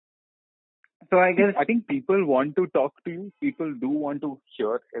story? So I See, guess, I think people want to talk to you. People do want to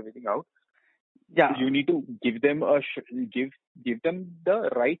hear everything out. yeah, You need to give them give them the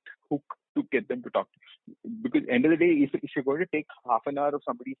right hook to get them to talk to you. Because end of the day, if you're going to take half an hour of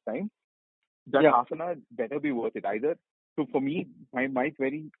somebody's time, that yeah, half an hour better be worth it. Either so for me, my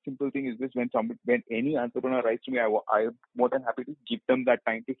very simple thing is this: when any entrepreneur writes to me, I'm more than happy to give them that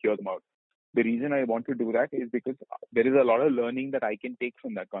time to hear them out. The reason I want to do that is because there is a lot of learning that I can take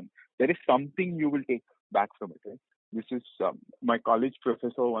from that one. There is something you will take back from it. Right? This is my college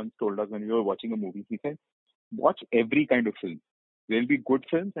professor once told us when we were watching a movie. He said, watch every kind of film. There'll be good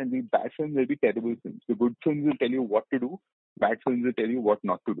films and the bad films, there'll be terrible films. The good films will tell you what to do, bad films will tell you what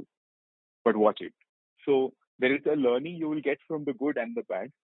not to do, but watch it. So there is a learning you will get from the good and the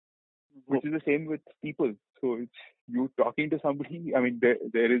bad, which is the same with people. So it's you talking to somebody. I mean,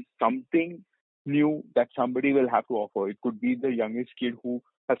 there is something new that somebody will have to offer. It could be the youngest kid who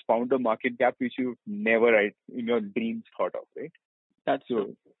has found a market gap which you've never in your dreams thought of, right? that's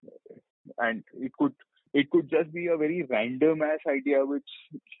true. So, and it could just be a very random ass idea which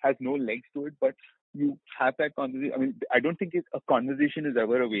has no legs to it, but you have that conversation. I mean, I don't think a conversation is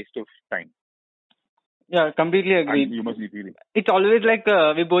ever a waste of time, Yeah, completely and agreed. you must be feeling. It's always like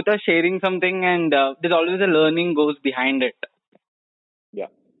we both are sharing something and there's always a learning goes behind it. Yeah,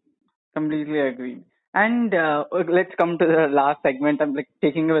 Completely agree. And let's come to the last segment. I'm like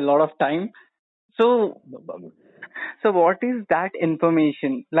taking a lot of time. So, no problem. so what is that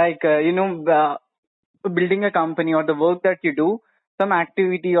information? Like, building a company or the work that you do, some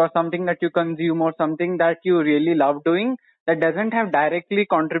activity or something that you consume or something that you really love doing that doesn't have directly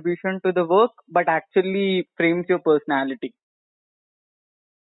contribution to the work, but actually frames your personality.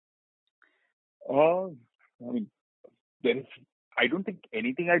 I mean, there is. I don't think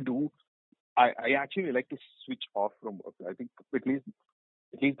anything I do. I actually like to switch off from work. I think at least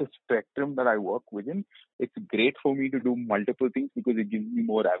the spectrum that I work within, it's great for me to do multiple things because it gives me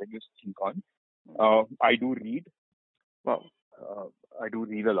more avenues to think on. I do read. Wow. Uh, I do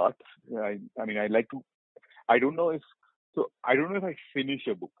read a lot. I mean, I like to. I don't know if I don't know if I finish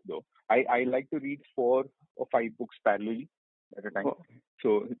a book though. I like to read 4 or 5 books parallelly at a time. Wow.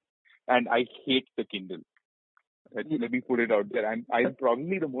 So, and I hate the Kindle. Let me put it out there. I'm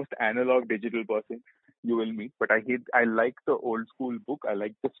probably the most analog digital person you will meet, but I like the old school book. I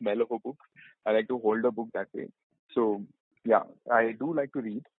like the smell of a book. I like to hold a book that way. So yeah, I do like to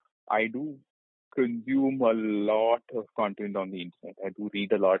read. I do consume a lot of content on the internet. I do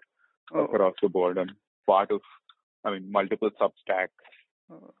read a lot Oh. across the board. I'm part of, I mean, multiple Substacks.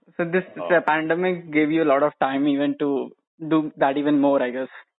 So this Uh, the pandemic gave you a lot of time even to do that even more, I guess.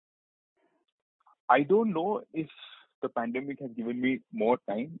 I don't know if the pandemic has given me more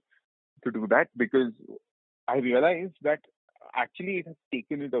time to do that because I realized that actually it has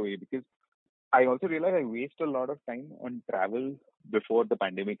taken it away because I also realized I waste a lot of time on travel before the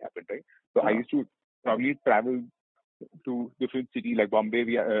pandemic happened, right? So I Uh, used to probably travel to different cities like Bombay,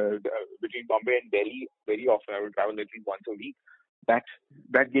 between Bombay and Delhi very often. I would travel at least once a week. That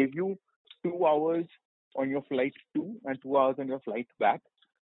that gave you 2 hours on your flight to and 2 hours on your flight back.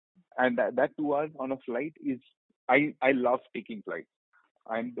 And that 2 hours on a flight is I love taking flights.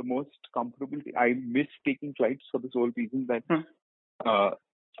 I'm the most comfortable. I miss taking flights for the sole reason that hmm. uh,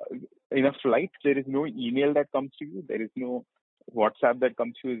 in a flight there is no email that comes to you. There is no WhatsApp that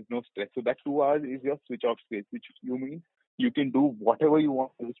comes to you. There is no stress. So that 2 hours is your switch off space, which you mean you can do whatever you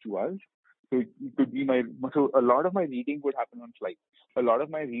want for those 2 hours. So it could be so a lot of my reading would happen on flight. A lot of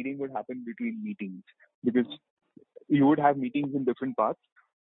my reading would happen between meetings because you would have meetings in different parts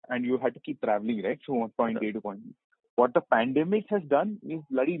and you had to keep traveling, right? So one point A to point B. What the pandemic has done is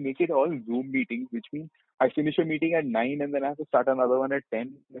bloody make it all Zoom meetings, which means I finish a meeting at 9 and then I have to start another one at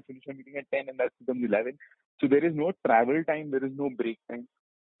 10. I finish a meeting at 10 and that becomes 11. So there is no travel time, there is no break time.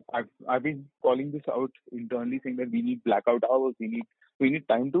 I've been calling this out internally saying that we need blackout hours, we need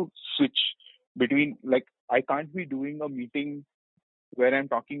time to switch. between, like, I can't be doing a meeting where I'm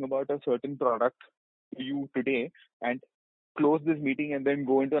talking about a certain product to you today and close this meeting and then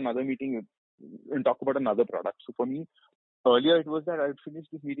go into another meeting and talk about another product. So for me, earlier it was that I'd finish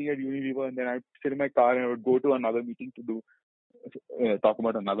this meeting at Unilever and then I'd sit in my car and I would go to another meeting to do talk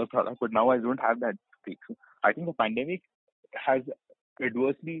about another product. But now I don't have that break. So I think the pandemic has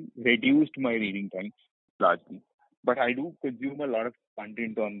adversely reduced my reading time largely. But I do consume a lot of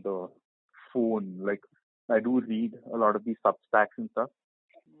content on the phone. Like, I do read a lot of these Substacks and stuff.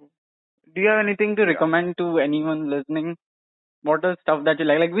 Do you have anything to Yeah. recommend to anyone listening? What are stuff that you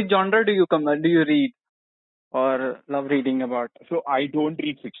like? Like, which genre do you read or love reading about? So I don't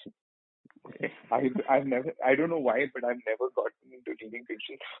read fiction. Okay. I've never, I don't know why, but I've never gotten into reading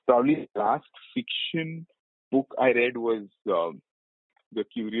fiction. Probably the last fiction book I read was the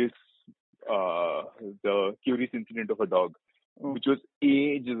curious incident of a dog, which was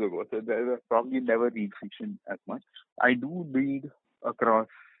ages ago. So I probably never read fiction as much. I do read across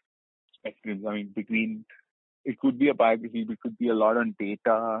spectrums. I mean, between, it could be a biography, it could be a lot on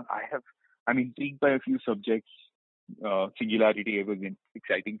data. I'm intrigued by a few subjects. Singularity was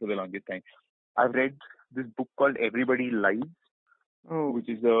exciting for the longest time. I've read this book called Everybody Lies, which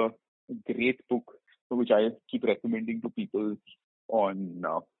is a great book, which I keep recommending to people on.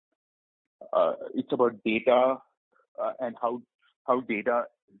 It's about data and how data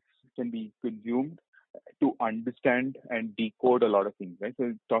can be consumed to understand and decode a lot of things, right? So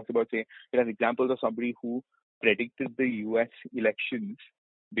it talks about, say, it has examples of somebody who predicted the US elections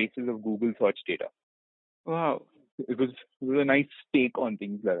basis of Google search data. Wow. It was a nice take on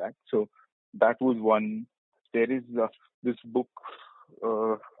things like that. So that was one. There is this book,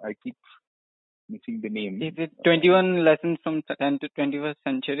 I keep missing the name. Is it 21 Lessons from 10th to 21st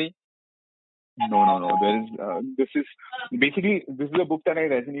Century? No. This is a book that I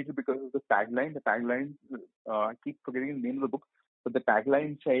resonated because of the tagline. The tagline, I keep forgetting the name of the book, but the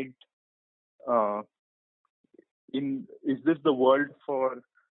tagline said, in the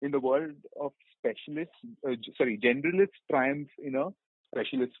world of specialists, generalists triumph in a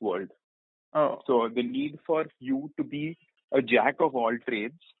specialist world. Oh. So the need for you to be a jack of all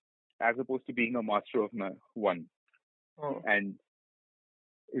trades as opposed to being a master of one. Oh. And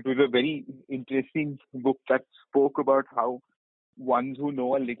it was a very interesting book that spoke about how ones who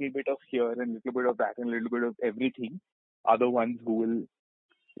know a little bit of here and a little bit of that and a little bit of everything are the ones who will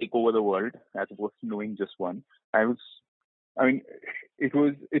take over the world as opposed to knowing just one. It's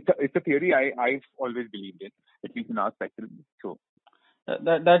a theory I've always believed in, at least in our spectrum. So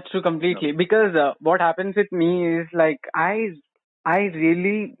that's true completely. Because what happens with me is, like, I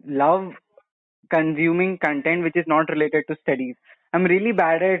really love consuming content which is not related to studies. I'm really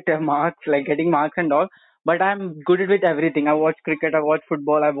bad at marks, like getting marks and all, but I'm good with everything. I watch cricket, I watch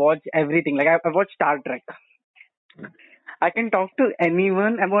football, I watch everything. Like, I watch Star Trek. I can talk to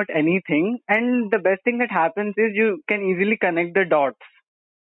anyone about anything, and the best thing that happens is you can easily connect the dots.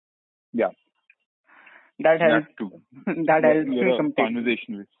 Yeah. That helps. Too. That helps me you're a completely.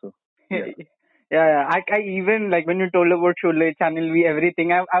 conversationalist, so yeah. Yeah. I even, like, when you told about Sholay, Channel V,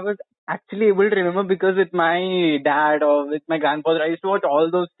 everything, I was actually able to remember because with my dad or with my grandfather, I used to watch all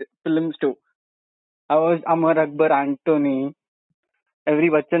those films too. I was Amar Akbar, Anthony, every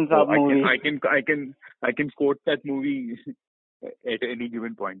Bachchan Saab movie. I can quote that movie at any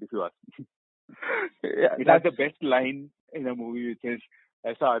given point if you ask me. Yeah, it has the best line in a movie which is,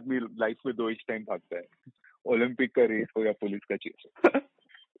 ऐसा आदमी life में 2 time भागता है, Olympic का race हो या police का chase.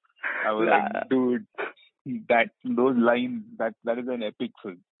 I was like, dude, those lines, that is an epic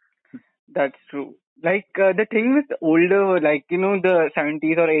film. That's true. Like, the thing with older, like, the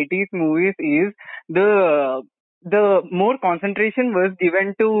 70s or 80s movies is the more concentration was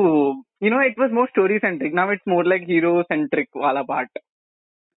given to, it was more story centric. Now it's more like hero centric wala part.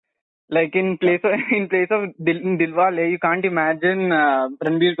 Like, in place of Dilwale, you can't imagine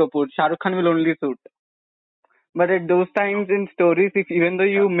Ranbir Kapoor. Shah Rukh Khan will only suit. But at those times in stories, even though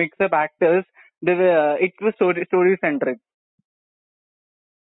you mix up actors, it was story centric.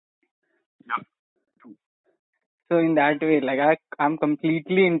 Yeah. So in that way, like, I'm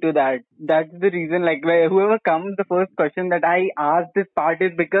completely into that. That's the reason, like, whoever comes, the first question that I ask this part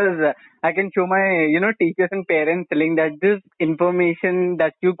is because I can show my, teachers and parents telling that this information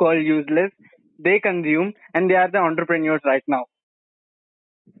that you call useless, they consume, and they are the entrepreneurs right now.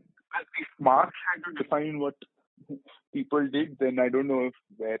 If Marx had to define what people did, then I don't know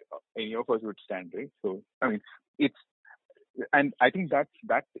where any of us would stand, right? So, I mean, and I think that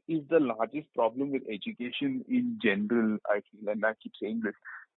is the largest problem with education in general, I feel, and I keep saying this.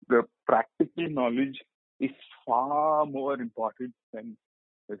 The practical knowledge is far more important than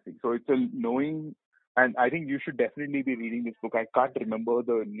the things. So it's a knowing, and I think you should definitely be reading this book. I can't remember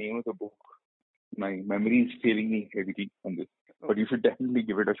the name of the book. My memory is failing me heavily on this, but you should definitely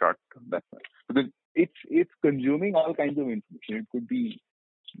give it a shot. That's why. Because it's consuming all kinds of information. It could be,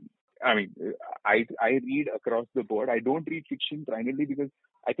 I mean, I read across the board. I don't read fiction primarily because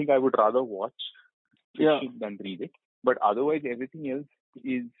I think I would rather watch fiction than read it. But otherwise, everything else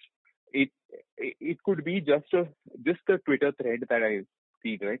is it. It could be just a Twitter thread that I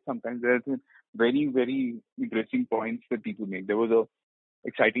read. Right? Sometimes there's very very interesting points that people make. There was a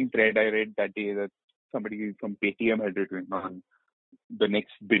exciting thread I read that day that somebody from Paytm had written on the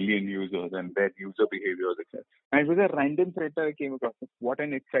next billion users and their user behaviors, etc. And it was a random thread that I came across. What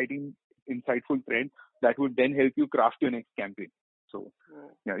an exciting, insightful thread that would then help you craft your next campaign. So,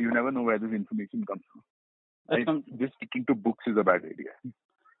 yeah, you never know where this information comes from. Just sticking to books is a bad idea.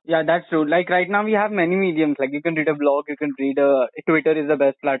 Yeah, that's true. Like right now we have many mediums. Like you can read a blog, you can read Twitter is the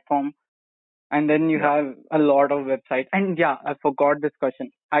best platform, and then you have a lot of websites. And yeah, I forgot this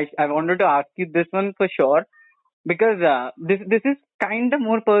question. I wanted to ask you this one for sure because this is kind of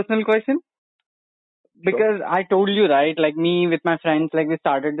more personal question because I told you, right, like me with my friends, like we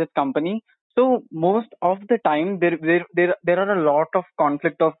started this company. So most of the time there are a lot of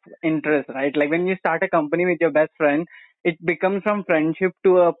conflict of interest, right? Like when you start a company with your best friend, it becomes from friendship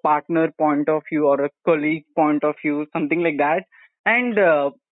to a partner point of view or a colleague point of view, something like that. And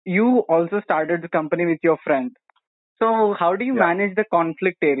you also started the company with your friend. So how do you manage the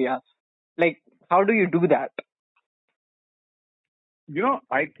conflict areas? Like how do you do that?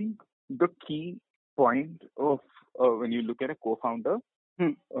 I think the key point of when you look at a co-founder,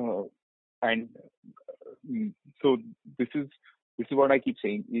 and so this is what I keep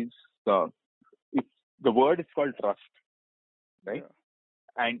saying is it's the word is called trust, right?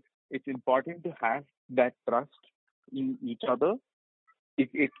 And it's important to have that trust in each other.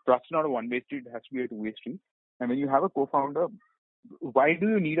 It's trust not a one-way street; it has to be a two-way street. And when you have a co-founder, why do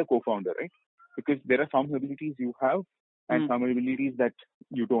you need a co-founder, right? Because there are some abilities you have and some abilities that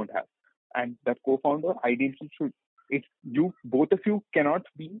you don't have. And that co-founder ideally should, if you, both of you cannot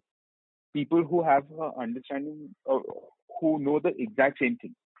be people who have understanding, who know the exact same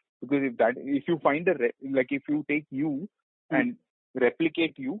thing. Because if you find like if you take you and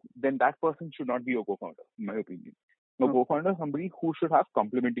replicate you, then that person should not be your co-founder, in my opinion. A co-founder is somebody who should have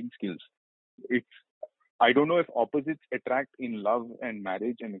complementing skills. I don't know if opposites attract in love and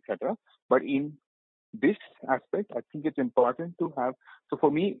marriage and etc. But in this aspect, I think it's important to have. So for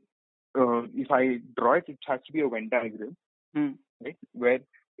me, if I draw it, it has to be a Venn diagram, right? Where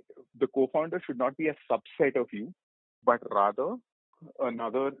the co-founder should not be a subset of you, but rather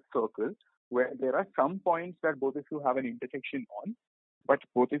another circle where there are some points that both of you have an intersection on, but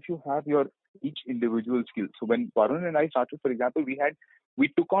both of you have your each individual skill. So when Varun and I started, for example, we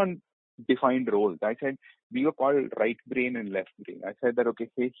took on defined roles. I said we were called right brain and left brain. I said that okay,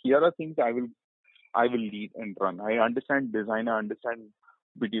 hey, here are things I will lead and run. I understand design, I understand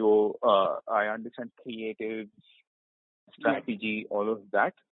video, I understand creative strategy, all of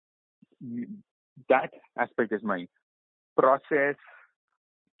that. That aspect is mine. Process,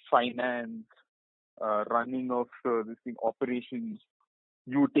 finance, running of this thing, operations.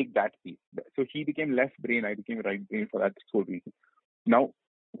 You take that piece. So he became left brain, I became right brain for that sole reason. Now,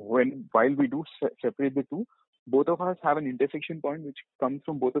 while we do separate the two, both of us have an intersection point which comes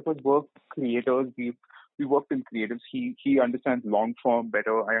from both of us work creators. We worked in creatives. He understands long form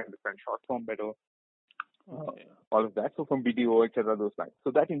better. I understand short form better. All of that. So from video, etc., those lines.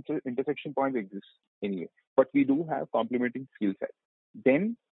 So that intersection point exists anyway. But we do have complementing skill sets.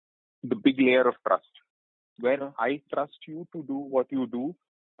 Then the big layer of trust, where I trust you to do what you do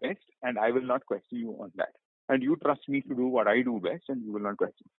best, and I will not question you on that. And you trust me to do what I do best, and you will not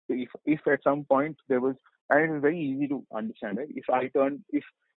question. So if at some point there was, and it was very easy to understand, right? If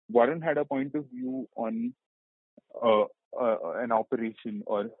Warren had a point of view on an operation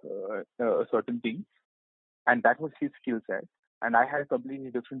or a certain thing, and that was his skill set, and I had a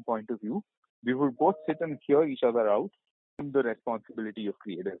completely different point of view, we would both sit and hear each other out on the responsibility of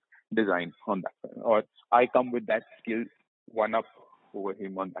creative design on that side. Or I come with that skill one up over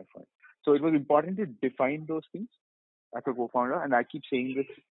him on that side. So it was important to define those things as a co-founder, and I keep saying this,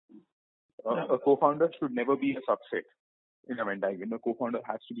 a co-founder should never be a subset in a Venn diagram. A co-founder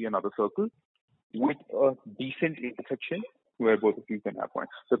has to be another circle with a decent intersection where both of you can have one.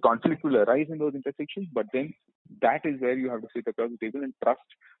 The conflict will arise in those intersections, but then that is where you have to sit across the table and trust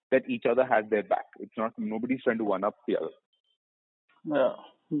that each other has their back. It's not, nobody's trying to one up the other. Yeah,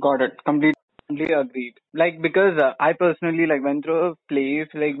 got it. Completely agreed. Like because I personally like went through a place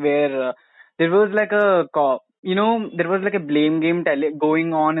like where there was like a there was like a blame game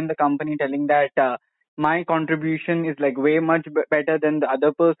going on in the company, telling that my contribution is like way much better than the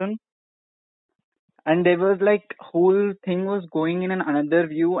other person. And there was like whole thing was going in an another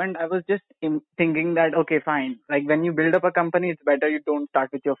view, and I was just thinking that okay, fine, like when you build up a company, it's better you don't start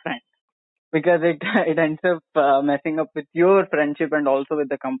with your friend, because it it ends up messing up with your friendship and also with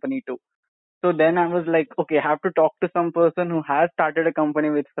the company too. So then I was like, okay, I have to talk to some person who has started a company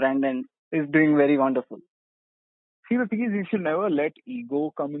with friend and is doing very wonderful. See, the thing is, you should never let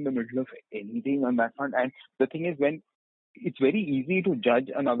ego come in the middle of anything on that front. And the thing is, when it's very easy to judge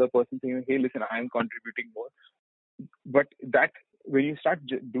another person saying, hey, listen, I am contributing more. But that, when you start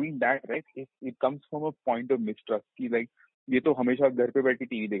doing that, right, it comes from a point of mistrust. See, like, ये तो हमेशा घर पे बैठ के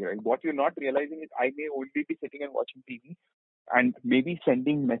TV देख रहा है. What you're not realizing is I may only be sitting and watching TV and maybe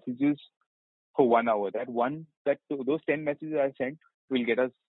sending messages for 1 hour. Those 10 messages I sent will get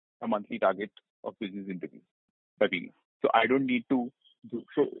us a monthly target of business interviews. So I don't need to do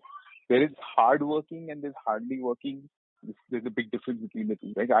so. There is hard working and there's hardly working. There's a big difference between the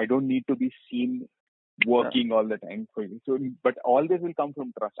two, right? I don't need to be seen working all the time for you. So, but all this will come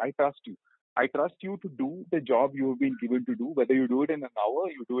from trust. I trust you. I trust you to do the job you have been given to do. Whether you do it in an hour,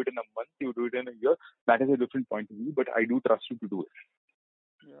 you do it in a month, you do it in a year, that is a different point of view. But I do trust you to do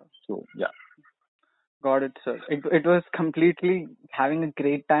it. Yeah. So yeah. Got it, sir. It was completely having a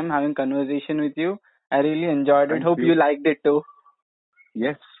great time having conversation with you. I really enjoyed it. Thank Hope you. you liked it too.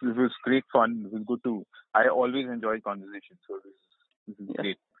 Yes, this was great fun. It was good to. I always enjoy conversations, so this is Yes.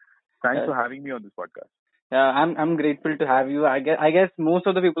 great. Thanks Yes. for having me on this podcast. Yeah, I'm grateful to have you. I guess most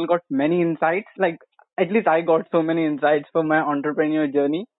of the people got many insights. Like at least I got so many insights for my entrepreneur journey.